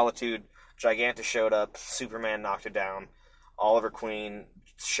Fortress of Solitude, Giganta showed up, Superman knocked her down, Oliver Queen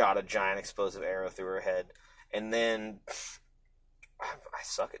shot a giant explosive arrow through her head, and then I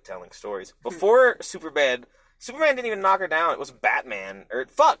suck at telling stories. Before Superman didn't even knock her down. It was Batman.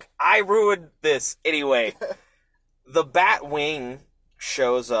 I ruined this anyway. The Batwing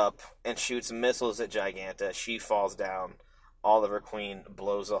shows up and shoots missiles at Giganta. She falls down. Oliver Queen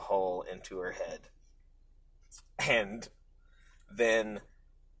blows a hole into her head. And then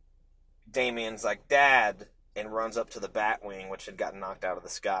Damien's like, Dad, and runs up to the Batwing, which had gotten knocked out of the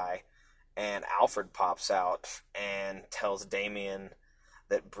sky, and Alfred pops out and tells Damien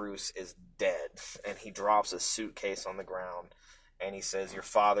that Bruce is dead, and he drops a suitcase on the ground, and he says, your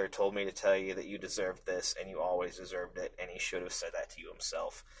father told me to tell you that you deserved this, and you always deserved it, and he should have said that to you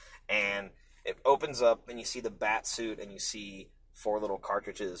himself. And it opens up, and you see the bat suit, and you see 4 little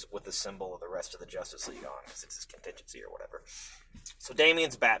cartridges with the symbol of the rest of the Justice League on, because it's his contingency or whatever. So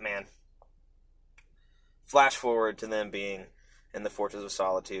Damien's Batman. Flash forward to them being in the Fortress of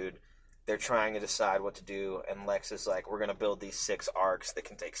Solitude. They're trying to decide what to do, and Lex is like, we're going to build these 6 arcs that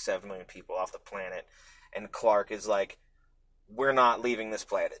can take 7 million people off the planet. And Clark is like, we're not leaving this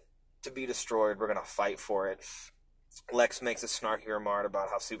planet to be destroyed. We're going to fight for it. Lex makes a snarky remark about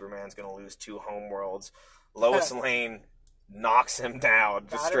how Superman's going to lose 2 homeworlds. Lois Lane knocks him down,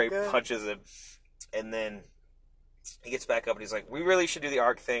 just straight punches him. And then he gets back up and he's like, we really should do the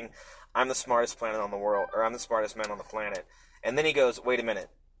arc thing. I'm the smartest planet on the world, or I'm the smartest man on the planet. And then he goes, wait a minute,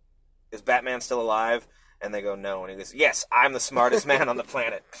 is Batman still alive? And they go, no. And he goes, yes, I'm the smartest man on the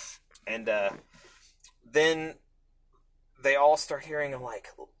planet. And then they all start hearing like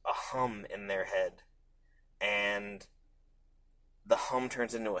a hum in their head. And the hum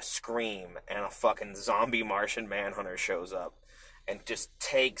turns into a scream, and a fucking zombie Martian Manhunter shows up and just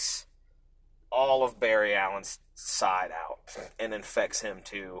takes all of Barry Allen's side out and infects him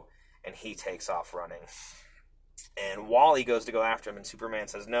too, and he takes off running. And Wally goes to go after him, and Superman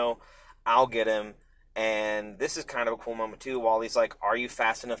says, no, I'll get him. And this is kind of a cool moment too. Wally's like, are you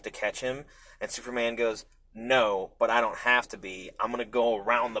fast enough to catch him? And Superman goes, no, but I don't have to be. I'm going to go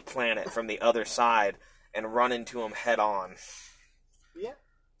around the planet from the other side and run into him head on. Yeah.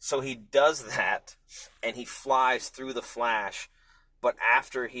 So he does that, and he flies through the Flash, but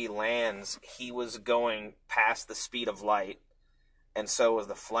after he lands, he was going past the speed of light, and so was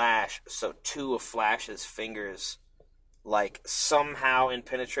the Flash. So 2 of Flash's fingers, like, somehow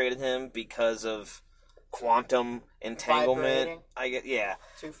impenetrated him because of quantum entanglement. Yeah.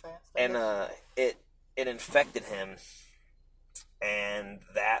 Too fast. And it infected him, and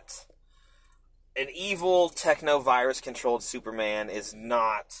that an evil techno-virus-controlled Superman is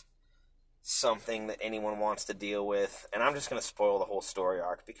not something that anyone wants to deal with. And I'm just going to spoil the whole story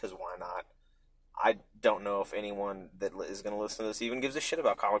arc, because why not? I don't know if anyone that is going to listen to this even gives a shit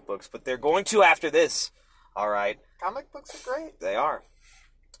about comic books, but they're going to after this. All right. Comic books are great. They are.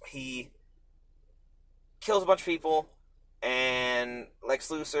 He kills a bunch of people, and Lex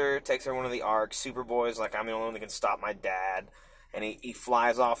Luthor takes over one of the arcs. Superboy's like, I'm the only one that can stop my dad. And he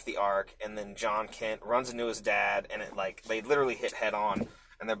flies off the arc, and then John Kent runs into his dad, and it like they literally hit head on,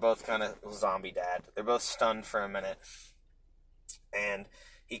 and they're both kind of zombie dad. They're both stunned for a minute. And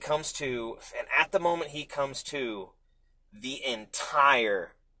he comes to, and at the moment he comes to, the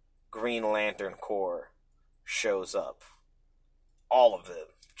entire Green Lantern Corps shows up. All of them.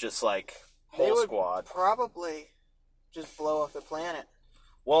 Just like whole squad. Probably just blow up the planet.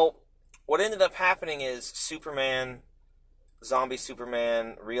 Well, what ended up happening is Zombie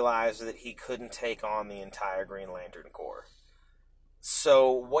Superman realized that he couldn't take on the entire Green Lantern Corps.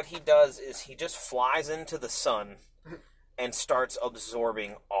 So what he does is he just flies into the sun and starts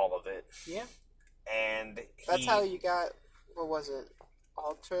absorbing all of it. Yeah. And that's how you got, what was it,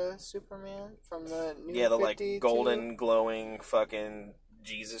 Ultra Superman from the new 52? Yeah, the like golden glowing fucking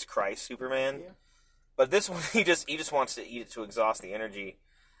Jesus Christ Superman. Yeah. But this one he just wants to eat it to exhaust the energy.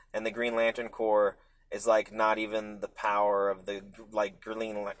 And the Green Lantern Corps is like not even the power of the like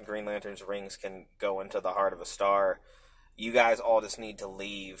Green Lantern's rings can go into the heart of a star. You guys all just need to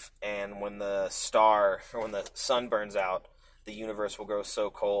leave, and when the sun burns out, the universe will grow so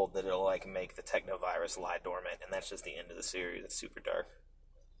cold that it'll like make the technovirus lie dormant, and that's just the end of the series. It's super dark.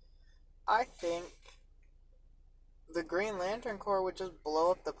 I think the Green Lantern Corps would just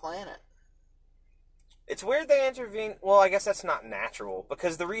blow up the planet. It's weird they intervene. Well, I guess that's not natural,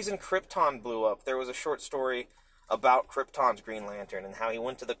 because the reason Krypton blew up, there was a short story about Krypton's Green Lantern and how he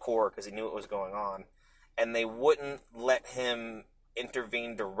went to the Corps because he knew what was going on, and they wouldn't let him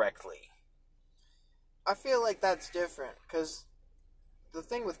intervene directly. I feel like that's different, because the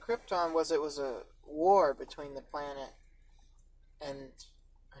thing with Krypton was it was a war between the planet and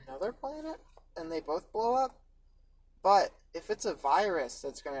another planet, and they both blow up. But if it's a virus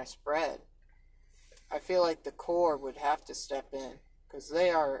that's going to spread, I feel like the Corps would have to step in, because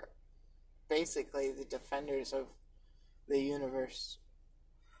they are basically the defenders of the universe.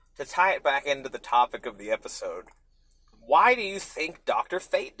 To tie it back into the topic of the episode, why do you think Dr.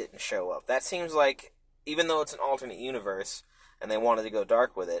 Fate didn't show up? That seems like, even though it's an alternate universe, and they wanted to go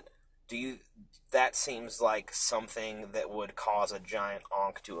dark with it, that seems like something that would cause a giant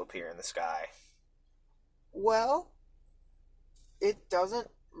Ankh to appear in the sky. Well, it doesn't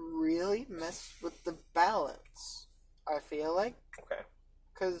really mess with the balance, I feel like. Okay.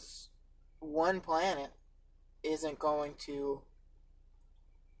 Because one planet isn't going to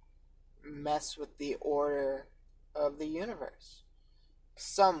mess with the order of the universe.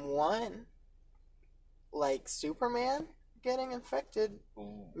 Someone, like Superman, getting infected,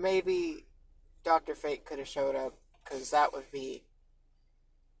 maybe Dr. Fate could have showed up, because that would be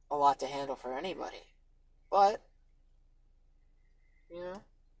a lot to handle for anybody. But,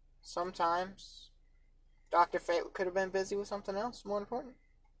 sometimes Dr. Fate could have been busy with something else more important.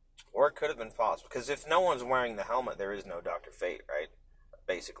 Or it could have been possible. Because if no one's wearing the helmet, there is no Dr. Fate, right?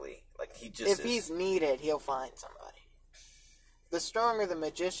 Basically. Like, he just If he's needed, he'll find somebody. The stronger the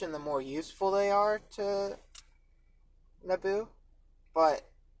magician, the more useful they are to Naboo. But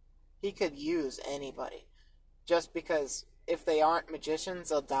he could use anybody. Just because if they aren't magicians,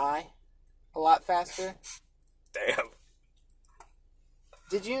 they'll die a lot faster. Damn.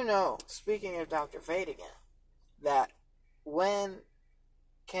 Did you know, speaking of Dr. Fate again, that when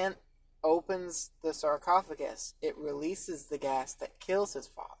Kent opens the sarcophagus, it releases the gas that kills his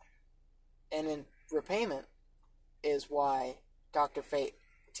father. And in repayment is why Dr. Fate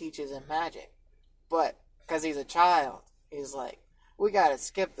teaches him magic. But, because he's a child, he's like, we gotta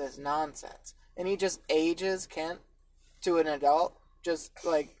skip this nonsense. And he just ages Kent to an adult, just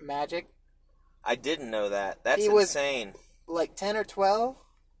like magic. I didn't know that. That's insane. Was like 10 or 12,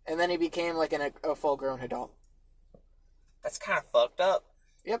 and then he became like a full-grown adult. That's kind of fucked up.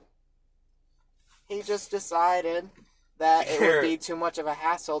 Yep. He just decided that it would be too much of a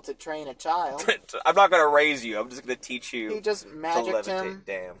hassle to train a child. I'm not going to raise you. I'm just going to teach you. He just magicked him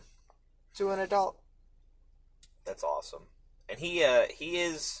to an adult. That's awesome. And he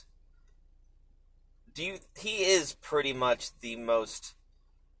is pretty much the most,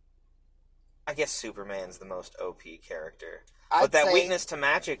 I guess Superman's the most OP character. But that weakness to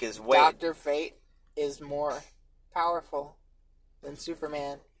magic is way... Dr. Fate is more powerful than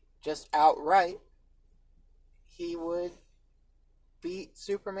Superman. Just outright, he would beat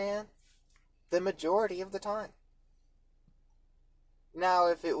Superman the majority of the time. Now,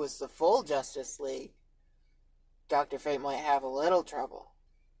 if it was the full Justice League, Dr. Fate might have a little trouble.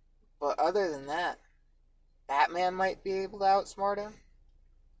 But other than that, Batman might be able to outsmart him.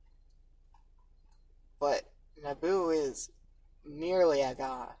 But Naboo is nearly a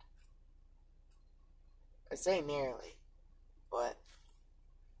god. I say nearly, but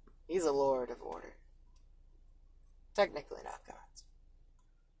he's a Lord of Order. Technically not gods.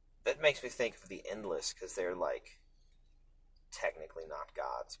 That makes me think of the Endless, because they're like technically not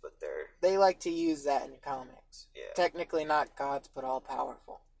gods, but they like to use that in comics. Yeah. Technically not gods, but all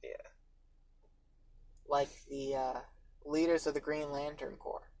powerful. Yeah. Like the leaders of the Green Lantern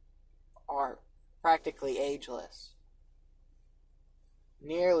Corps are practically ageless.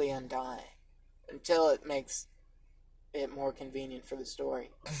 Nearly undying. Until it makes it more convenient for the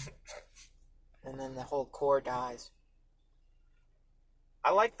story. And then the whole Corps dies.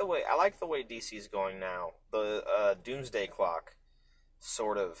 I like the way DC's going now. The Doomsday Clock,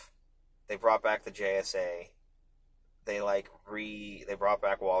 sort of, they brought back the JSA. They brought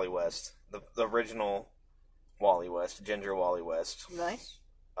back Wally West, the original Wally West, Ginger Wally West. Nice.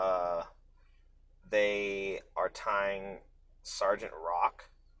 They are tying Sergeant Rock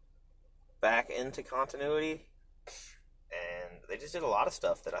back into continuity, and they just did a lot of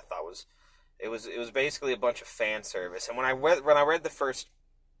stuff that I thought was basically a bunch of fan service. And when I read the first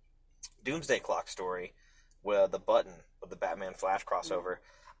Doomsday Clock story with the Batman Flash crossover,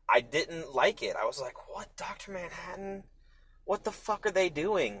 I didn't like it. I was like, "What, Dr. Manhattan? What the fuck are they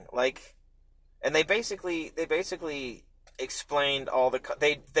doing?" Like, and they basically explained all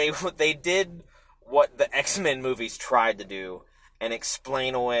they did what the X-Men movies tried to do and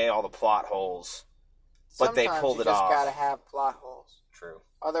explain away all the plot holes. But they pulled it off. Sometimes you just gotta have plot holes. True.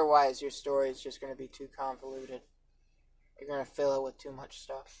 Otherwise, your story is just going to be too convoluted. You're going to fill it with too much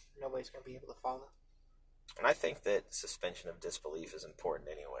stuff. Nobody's going to be able to follow. And I think that suspension of disbelief is important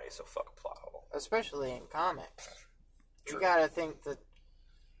anyway, so fuck a plot hole. Especially in comics. True. You gotta think that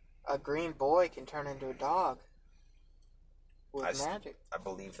a green boy can turn into a dog with magic. I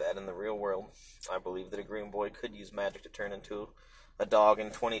believe that in the real world. I believe that a green boy could use magic to turn into a dog in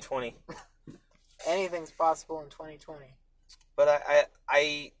 2020. Anything's possible in 2020. But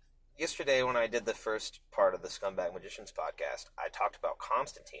I yesterday when I did the first part of the Scumbag Magicians podcast, I talked about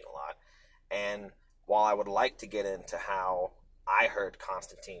Constantine a lot. And while I would like to get into how I heard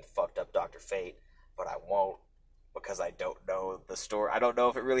Constantine fucked up Dr. Fate, but I won't, because I don't know the story. I don't know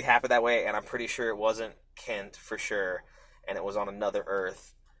if it really happened that way, and I'm pretty sure it wasn't Kent for sure, and it was on another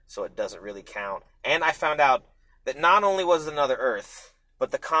Earth, so it doesn't really count. And I found out that not only was it another Earth,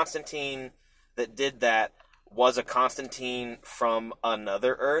 but the Constantine that did that was a Constantine from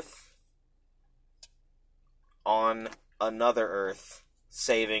another Earth on another Earth,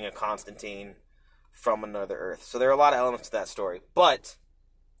 saving a Constantine from another Earth. So there are a lot of elements to that story. But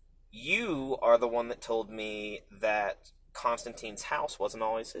you are the one that told me that Constantine's house wasn't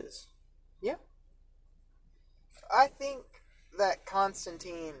always his. Yeah. I think that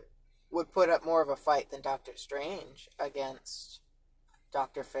Constantine would put up more of a fight than Doctor Strange against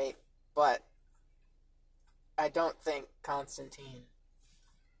Dr. Fate, but I don't think Constantine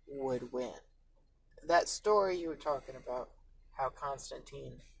would win. That story you were talking about, how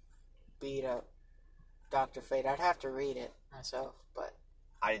Constantine beat up Dr. Fate, I'd have to read it myself, but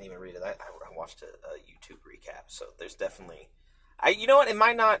I didn't even read it. I watched a YouTube recap, so there's definitely... You know what? It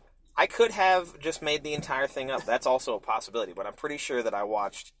might not... I could have just made the entire thing up. That's also a possibility, but I'm pretty sure that I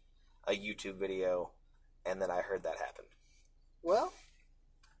watched a YouTube video and that I heard that happen. Well,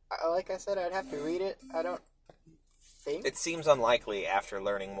 like I said, I'd have to read it. I don't think... It seems unlikely after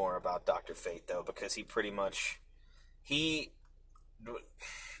learning more about Dr. Fate, though, because he pretty much...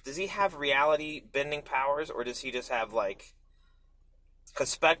 Does he have reality-bending powers, or does he just have, like... Because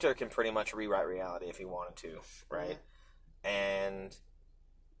Spectre can pretty much rewrite reality if he wanted to, right? Yeah. And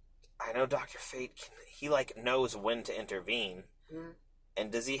I know Dr. Fate, he, like, knows when to intervene. Mm. And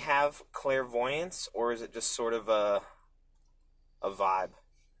does he have clairvoyance, or is it just sort of a vibe?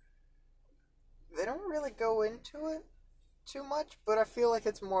 They don't really go into it too much, but I feel like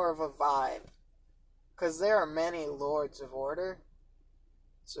it's more of a vibe. Because there are many Lords of Order.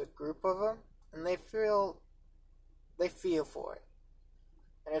 It's a group of them, and they feel for it.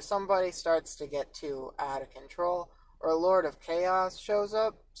 And if somebody starts to get too out of control, or a Lord of Chaos shows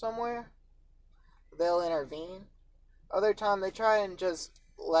up somewhere, they'll intervene. Other time, they try and just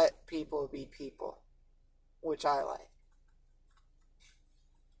let people be people, which I like.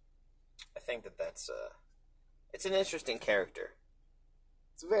 I think that's it's an interesting character.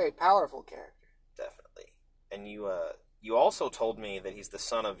 It's a very powerful character. Definitely. And you also told me that he's the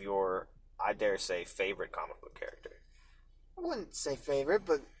son of your, I dare say, favorite comic book character. I wouldn't say favorite,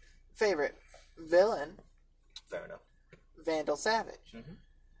 but favorite villain. Fair enough. Vandal Savage. Mm-hmm.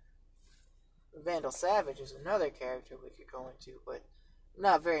 Vandal Savage is another character we could go into, but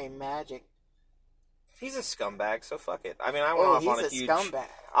not very magic. He's a scumbag, so fuck it. I mean, I went off on a huge... scumbag.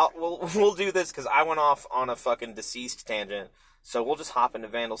 We'll do this because I went off on a fucking deceased tangent, so we'll just hop into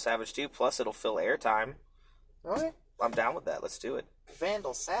Vandal Savage too, plus it'll fill airtime. Okay. I'm down with that. Let's do it.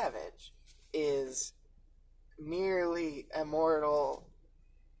 Vandal Savage is nearly immortal,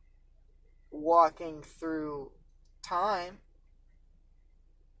 walking through time.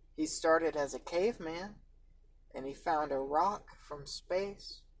 He started as a caveman, and he found a rock from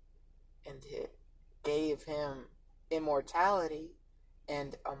space, and it gave him immortality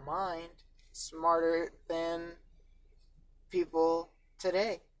and a mind smarter than people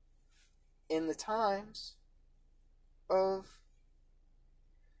today in the times of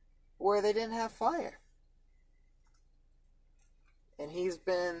where they didn't have fire. And he's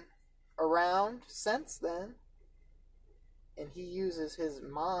been around since then, and he uses his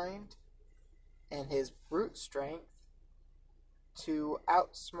mind and his brute strength to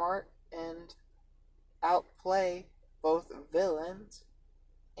outsmart and outplay both villains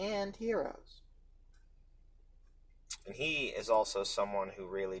and heroes. And he is also someone who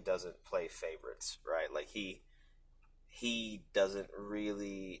really doesn't play favorites, right? Like he doesn't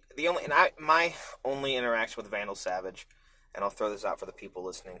really... My only interaction with Vandal Savage, and I'll throw this out for the people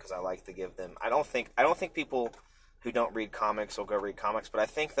listening because I like to give them... I don't think people who don't read comics will go read comics, but I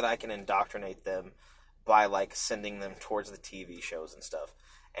think that I can indoctrinate them by, like, sending them towards the TV shows and stuff.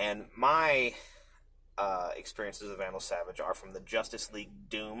 And my experiences of Vandal Savage are from the Justice League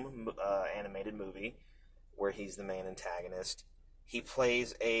Doom animated movie, where he's the main antagonist. He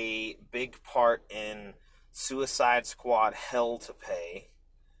plays a big part in Suicide Squad Hell to Pay.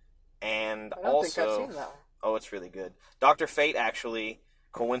 And I don't think I've seen that one. Oh, it's really good. Dr. Fate, actually,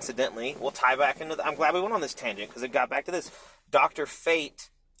 coincidentally, will tie back into... I'm glad we went on this tangent, because it got back to this. Dr. Fate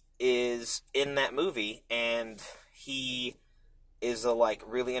is in that movie, and he is a, like,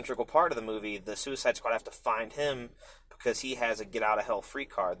 really integral part of the movie. The Suicide Squad have to find him, because he has a get-out-of-hell free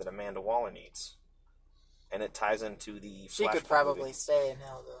card that Amanda Waller needs. And it ties into the She could probably stay in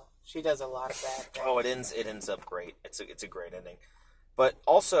hell, though. She does a lot of bad things. Oh, it ends up great. It's a great ending. But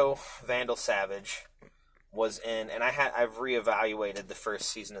also, Vandal Savage was in, and I've reevaluated the first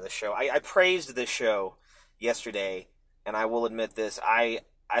season of the show. I praised this show yesterday, and I will admit this, I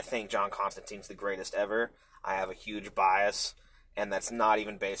think John Constantine's the greatest ever. I have a huge bias, and that's not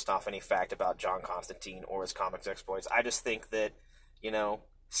even based off any fact about John Constantine or his comics exploits. I just think that,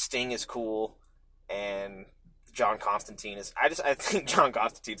 Sting is cool, and John Constantine is... I think John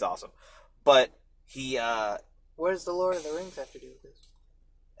Constantine's awesome. But he, What does the Lord of the Rings have to do with this?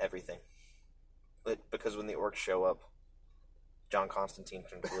 Everything. Because when the orcs show up, John Constantine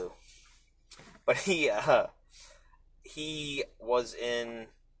turns blue. But he was in...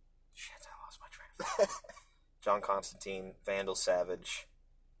 Shit, I lost my train of thought. John Constantine, Vandal Savage.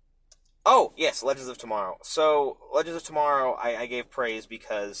 Oh, yes, Legends of Tomorrow. So, Legends of Tomorrow, I gave praise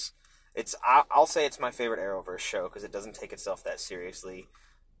because I'll say it's my favorite Arrowverse show because it doesn't take itself that seriously,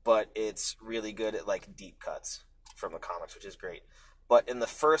 but it's really good at, deep cuts from the comics, which is great. But in the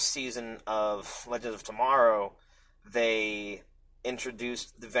first season of Legends of Tomorrow, they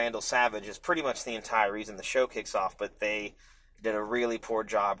introduced the Vandal Savage as pretty much the entire reason the show kicks off, but they did a really poor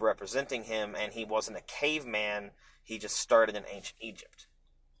job representing him, and he wasn't a caveman, he just started in ancient Egypt.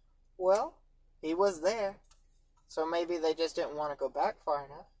 Well, he was there, so maybe they just didn't want to go back far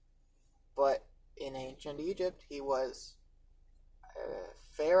enough. But in ancient Egypt, he was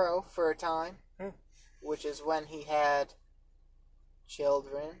pharaoh for a time, which is when he had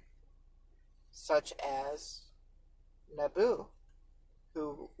children such as Naboo,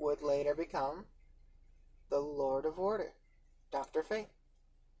 who would later become the Lord of Order, Dr. Fate.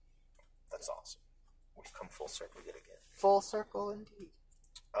 That's awesome. We've come full circle yet again. Full circle indeed.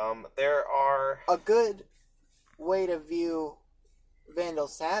 There are... A good way to view Vandal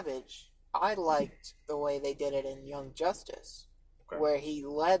Savage, I liked the way they did it in Young Justice, where he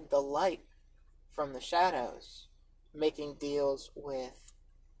led the light from the shadows, making deals with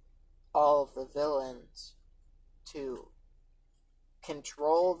all of the villains to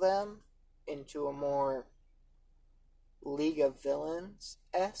control them into a more League of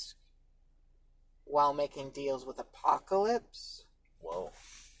Villains-esque, while making deals with Apocalypse. Whoa.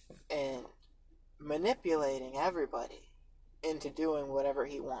 And manipulating everybody into doing whatever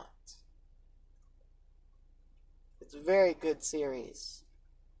he wants. It's a very good series.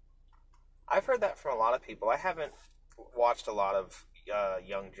 I've heard that from a lot of people. I haven't watched a lot of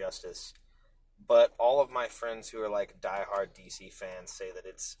Young Justice, but all of my friends who are diehard DC fans say that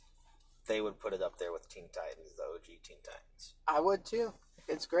they would put it up there with Teen Titans, the OG Teen Titans. I would too.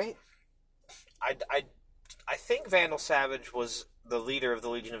 It's great. I think Vandal Savage was the leader of the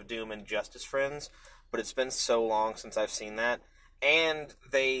Legion of Doom and Justice Friends, but it's been so long since I've seen that. And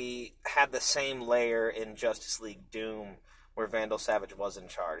they had the same layer in Justice League Doom where Vandal Savage was in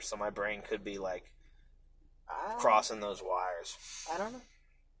charge, so my brain could be crossing those wires. I don't know.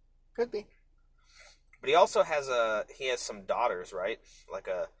 Could be. But he also has some daughters, right?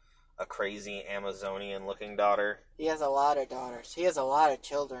 A crazy Amazonian-looking daughter. He has a lot of daughters. He has a lot of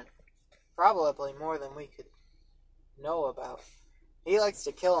children. Probably more than we could know about. He likes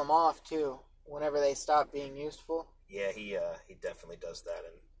to kill them off, too, whenever they stop being useful. Yeah, he definitely does that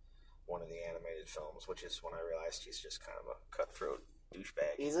in one of the animated films, which is when I realized he's just kind of a cutthroat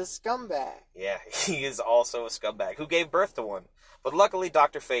douchebag. He's a scumbag. Yeah, he is also a scumbag who gave birth to one. But luckily,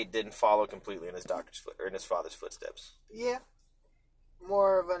 Dr. Fate didn't follow completely in his father's footsteps. Yeah.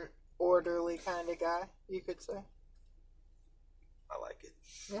 More of an orderly kind of guy, you could say. I like it.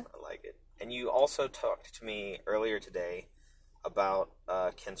 Yeah. I like it. And you also talked to me earlier today about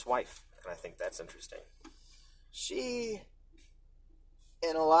Kent's wife, and I think that's interesting. She,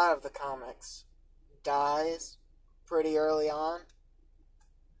 in a lot of the comics, dies pretty early on,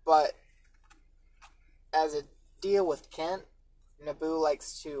 but as a deal with Kent, Naboo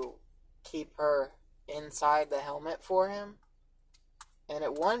likes to keep her inside the helmet for him, and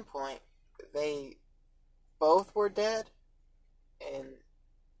at one point, they both were dead, and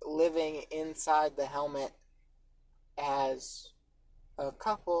living inside the helmet as a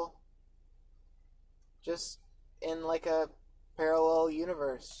couple, just in a parallel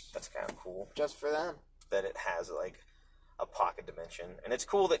universe. That's kind of cool. Just for them. That it has a pocket dimension, and it's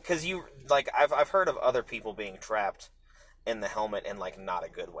cool that because I've heard of other people being trapped in the helmet in not a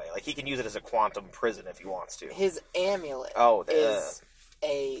good way. He can use it as a quantum prison if he wants to. His amulet is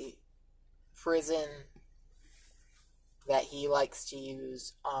a prison that he likes to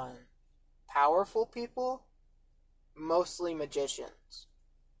use on powerful people, mostly magicians,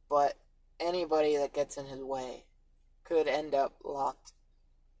 but anybody that gets in his way could end up locked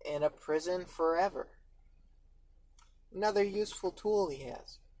in a prison forever. Another useful tool he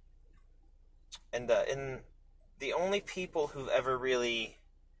has. And the only people who've ever really,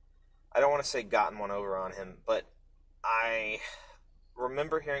 I don't want to say gotten one over on him, but I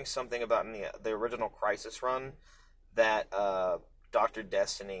remember hearing something about in the original Crisis run that Dr.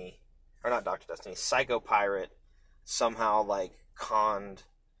 Destiny, or not Dr. Destiny, Psycho Pirate somehow, like, conned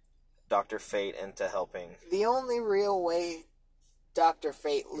Dr. Fate into helping. The only real way Dr.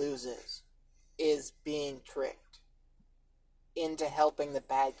 Fate loses is being tricked into helping the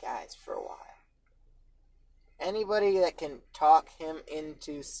bad guys for a while. Anybody that can talk him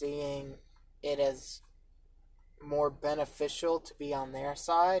into seeing it as more beneficial to be on their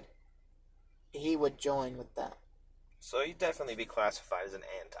side, he would join with them. So he'd definitely be classified as an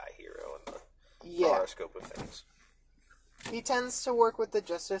anti-hero in the Yeah. horoscope of things. He tends to work with the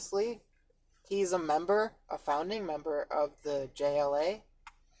Justice League. He's a founding member of the JLA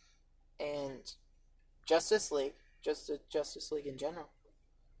and Justice League, just the Justice League in general.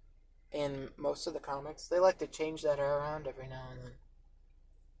 In most of the comics, they like to change that around every now and then.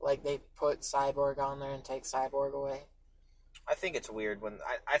 Like, they put Cyborg on there and take Cyborg away. I think it's weird when...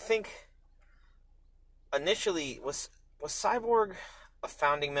 I think... Initially, was Cyborg a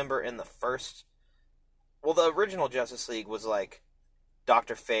founding member in the first... Well, the original Justice League was, like,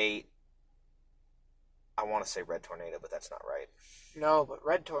 Dr. Fate... I want to say Red Tornado, but that's not right. No, but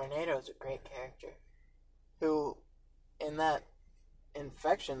Red Tornado is a great character. Who, in that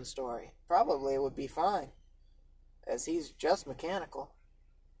infection story, probably would be fine. As he's just mechanical.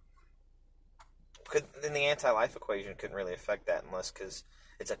 Then the anti-life equation couldn't really affect that unless, because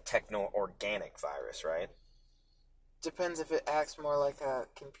it's a techno-organic virus, right? Depends if it acts more like a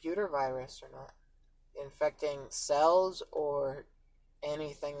computer virus or not. Infecting cells or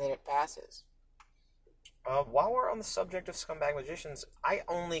anything that it passes. While we're on the subject of Scumbag Magicians, I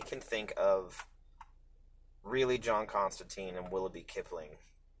only can think of really John Constantine and Willoughby Kipling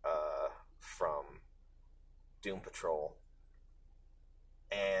from Doom Patrol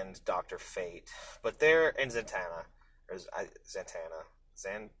and Dr. Fate. But they're... And Zatanna. Or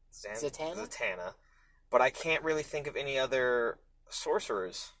Zatanna. But I can't really think of any other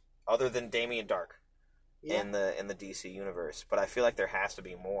sorcerers other than Damien Dark in the DC universe. But I feel like there has to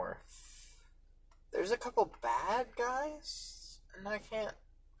be more. There's a couple bad guys, and I can't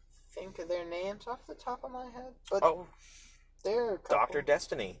think of their names off the top of my head. But there are a couple. Dr.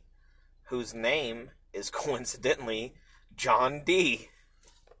 Destiny, whose name is coincidentally John D.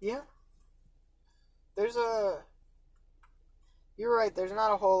 Yeah. You're right, there's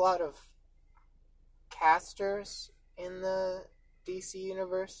not a whole lot of casters in the DC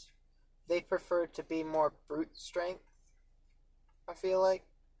universe. They prefer to be more brute strength, I feel like.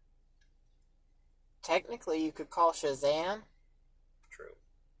 Technically, you could call Shazam True.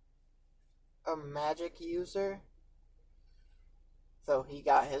 a magic user, though he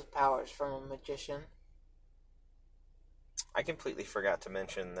got his powers from a magician. I completely forgot to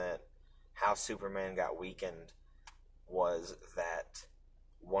mention that how Superman got weakened was that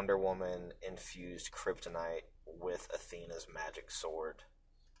Wonder Woman infused kryptonite with Athena's magic sword.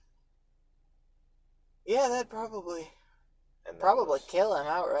 Yeah, that'd probably And kill him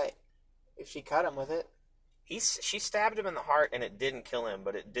outright if she cut him with it. She stabbed him in the heart and it didn't kill him,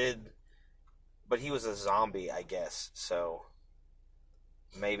 but it did. But he was a zombie, I guess, so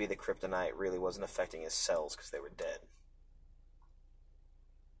maybe the kryptonite really wasn't affecting his cells because they were dead.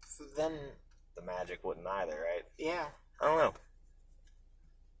 Then the magic wouldn't either, right? Yeah. I don't know.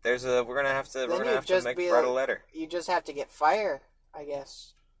 We're gonna have to make Brett a letter. You just have to get fire, I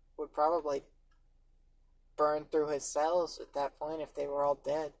guess. Would probably burn through his cells at that point if they were all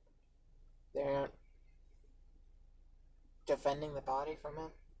dead. They aren't defending the body from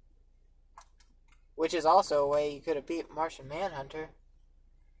him. Which is also a way you could have beat Martian Manhunter.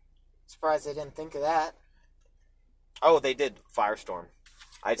 Surprised they didn't think of that. Oh, they did. Firestorm.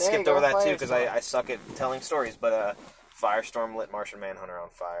 I skipped over that too because I suck at telling stories, but Firestorm lit Martian Manhunter on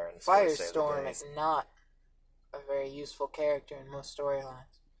fire. And Firestorm is not a very useful character in most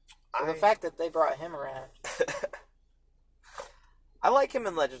storylines. So the fact that they brought him around. I like him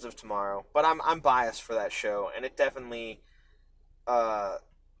in Legends of Tomorrow, but I'm biased for that show, and it definitely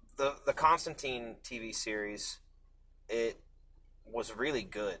the Constantine TV series, it was really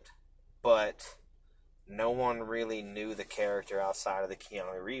good, but no one really knew the character outside of the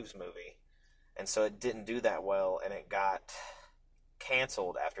Keanu Reeves movie, and so it didn't do that well, and it got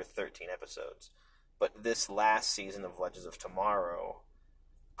canceled after 13 episodes. But this last season of Legends of Tomorrow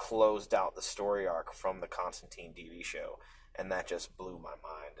closed out the story arc from the Constantine TV show, and that just blew my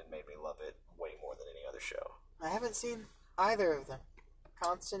mind and made me love it way more than any other show. I haven't seen either of them,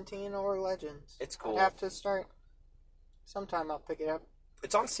 Constantine or Legends. It's cool. I'd have to start. Sometime I'll pick it up.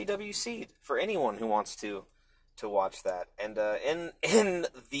 It's on CWC for anyone who wants to watch that. And in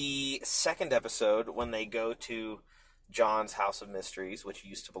the second episode, when they go to John's House of Mysteries, which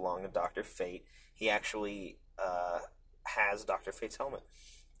used to belong to Dr. Fate, he actually has Dr. Fate's helmet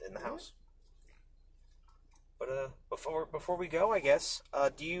in the house. But before we go, I guess,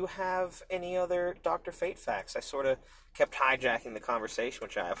 do you have any other Dr. Fate facts? I sort of kept hijacking the conversation,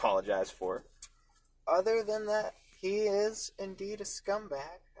 which I apologize for. Other than that, he is indeed a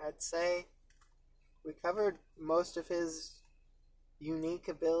scumbag. I'd say we covered most of his unique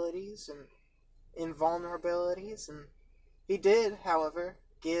abilities and invulnerabilities, and he did, however,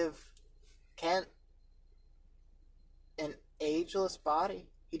 give Kent an ageless body.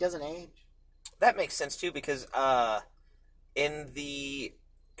 He doesn't age. That makes sense too, because it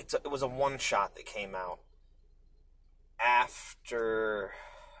was a one shot that came out after,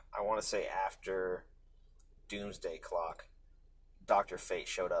 I want to say after Doomsday Clock. Dr. Fate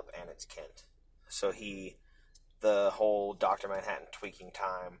showed up, and it's Kent. So the whole Dr. Manhattan tweaking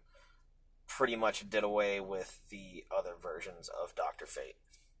time pretty much did away with the other versions of Dr. Fate.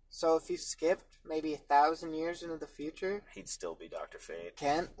 So if you skipped maybe 1,000 years into the future, he'd still be Dr. Fate.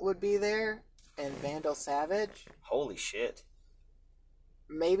 Kent would be there, and Vandal Savage. Holy shit.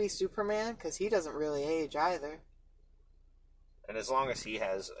 Maybe Superman, because he doesn't really age either. And as long as he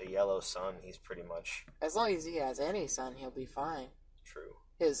has a yellow sun, he's pretty much... As long as he has any sun, he'll be fine. True.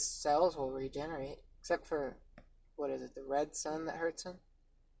 His cells will regenerate, except for, what is it, the red sun that hurts him?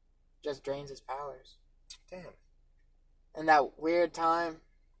 Just drains his powers. Damn. And that weird time,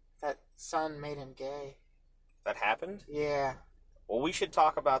 that sun made him gay. That happened? Yeah. Well, we should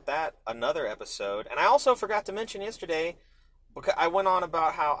talk about that another episode. And I also forgot to mention yesterday, because I went on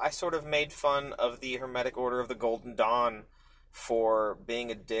about how I sort of made fun of the Hermetic Order of the Golden Dawn for being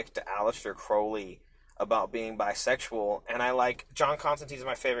a dick to Aleister Crowley about being bisexual. And John Constantine's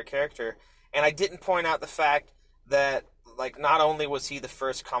my favorite character. And I didn't point out the fact that, not only was he the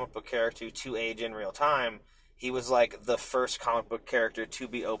first comic book character to age in real time, he was, the first comic book character to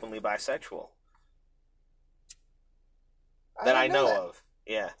be openly bisexual. That I know of.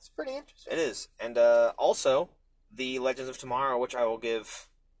 Yeah. It's pretty interesting. It is. And also, the Legends of Tomorrow, which I will give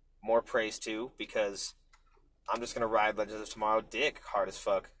more praise to, because I'm just going to ride Legends of Tomorrow dick hard as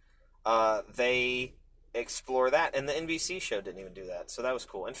fuck. They explore that, and the NBC show didn't even do that, so that was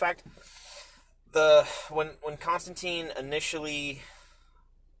cool. In fact, when Constantine initially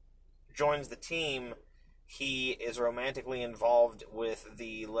joins the team, he is romantically involved with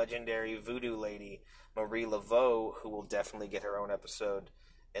the legendary voodoo lady, Marie Laveau, who will definitely get her own episode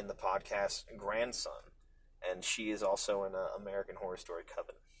in the podcast Grandson. And she is also in American Horror Story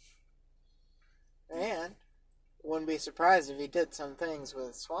Coven. And wouldn't be surprised if he did some things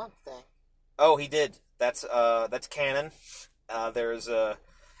with Swamp Thing. Oh, he did. That's canon. There's an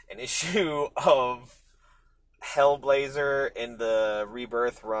issue of Hellblazer in the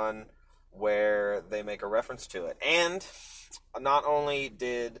Rebirth run where they make a reference to it. And not only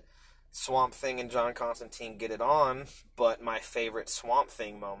did Swamp Thing and John Constantine get it on, but my favorite Swamp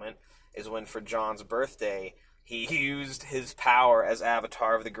Thing moment is when, for John's birthday, he used his power as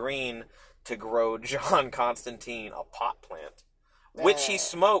Avatar of the Green to grow John Constantine a pot plant, which he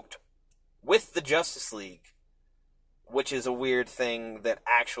smoked with the Justice League, which is a weird thing that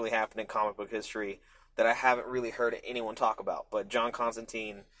actually happened in comic book history that I haven't really heard anyone talk about. But John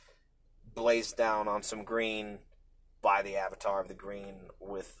Constantine blazed down on some green by the Avatar of the Green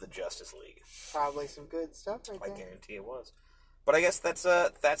with the Justice League. Probably some good stuff right there. I guarantee it was. But I guess that's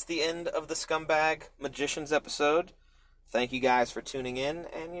the end of the Scumbag Magicians episode. Thank you guys for tuning in,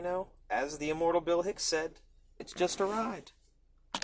 and as the immortal Bill Hicks said, it's just a ride.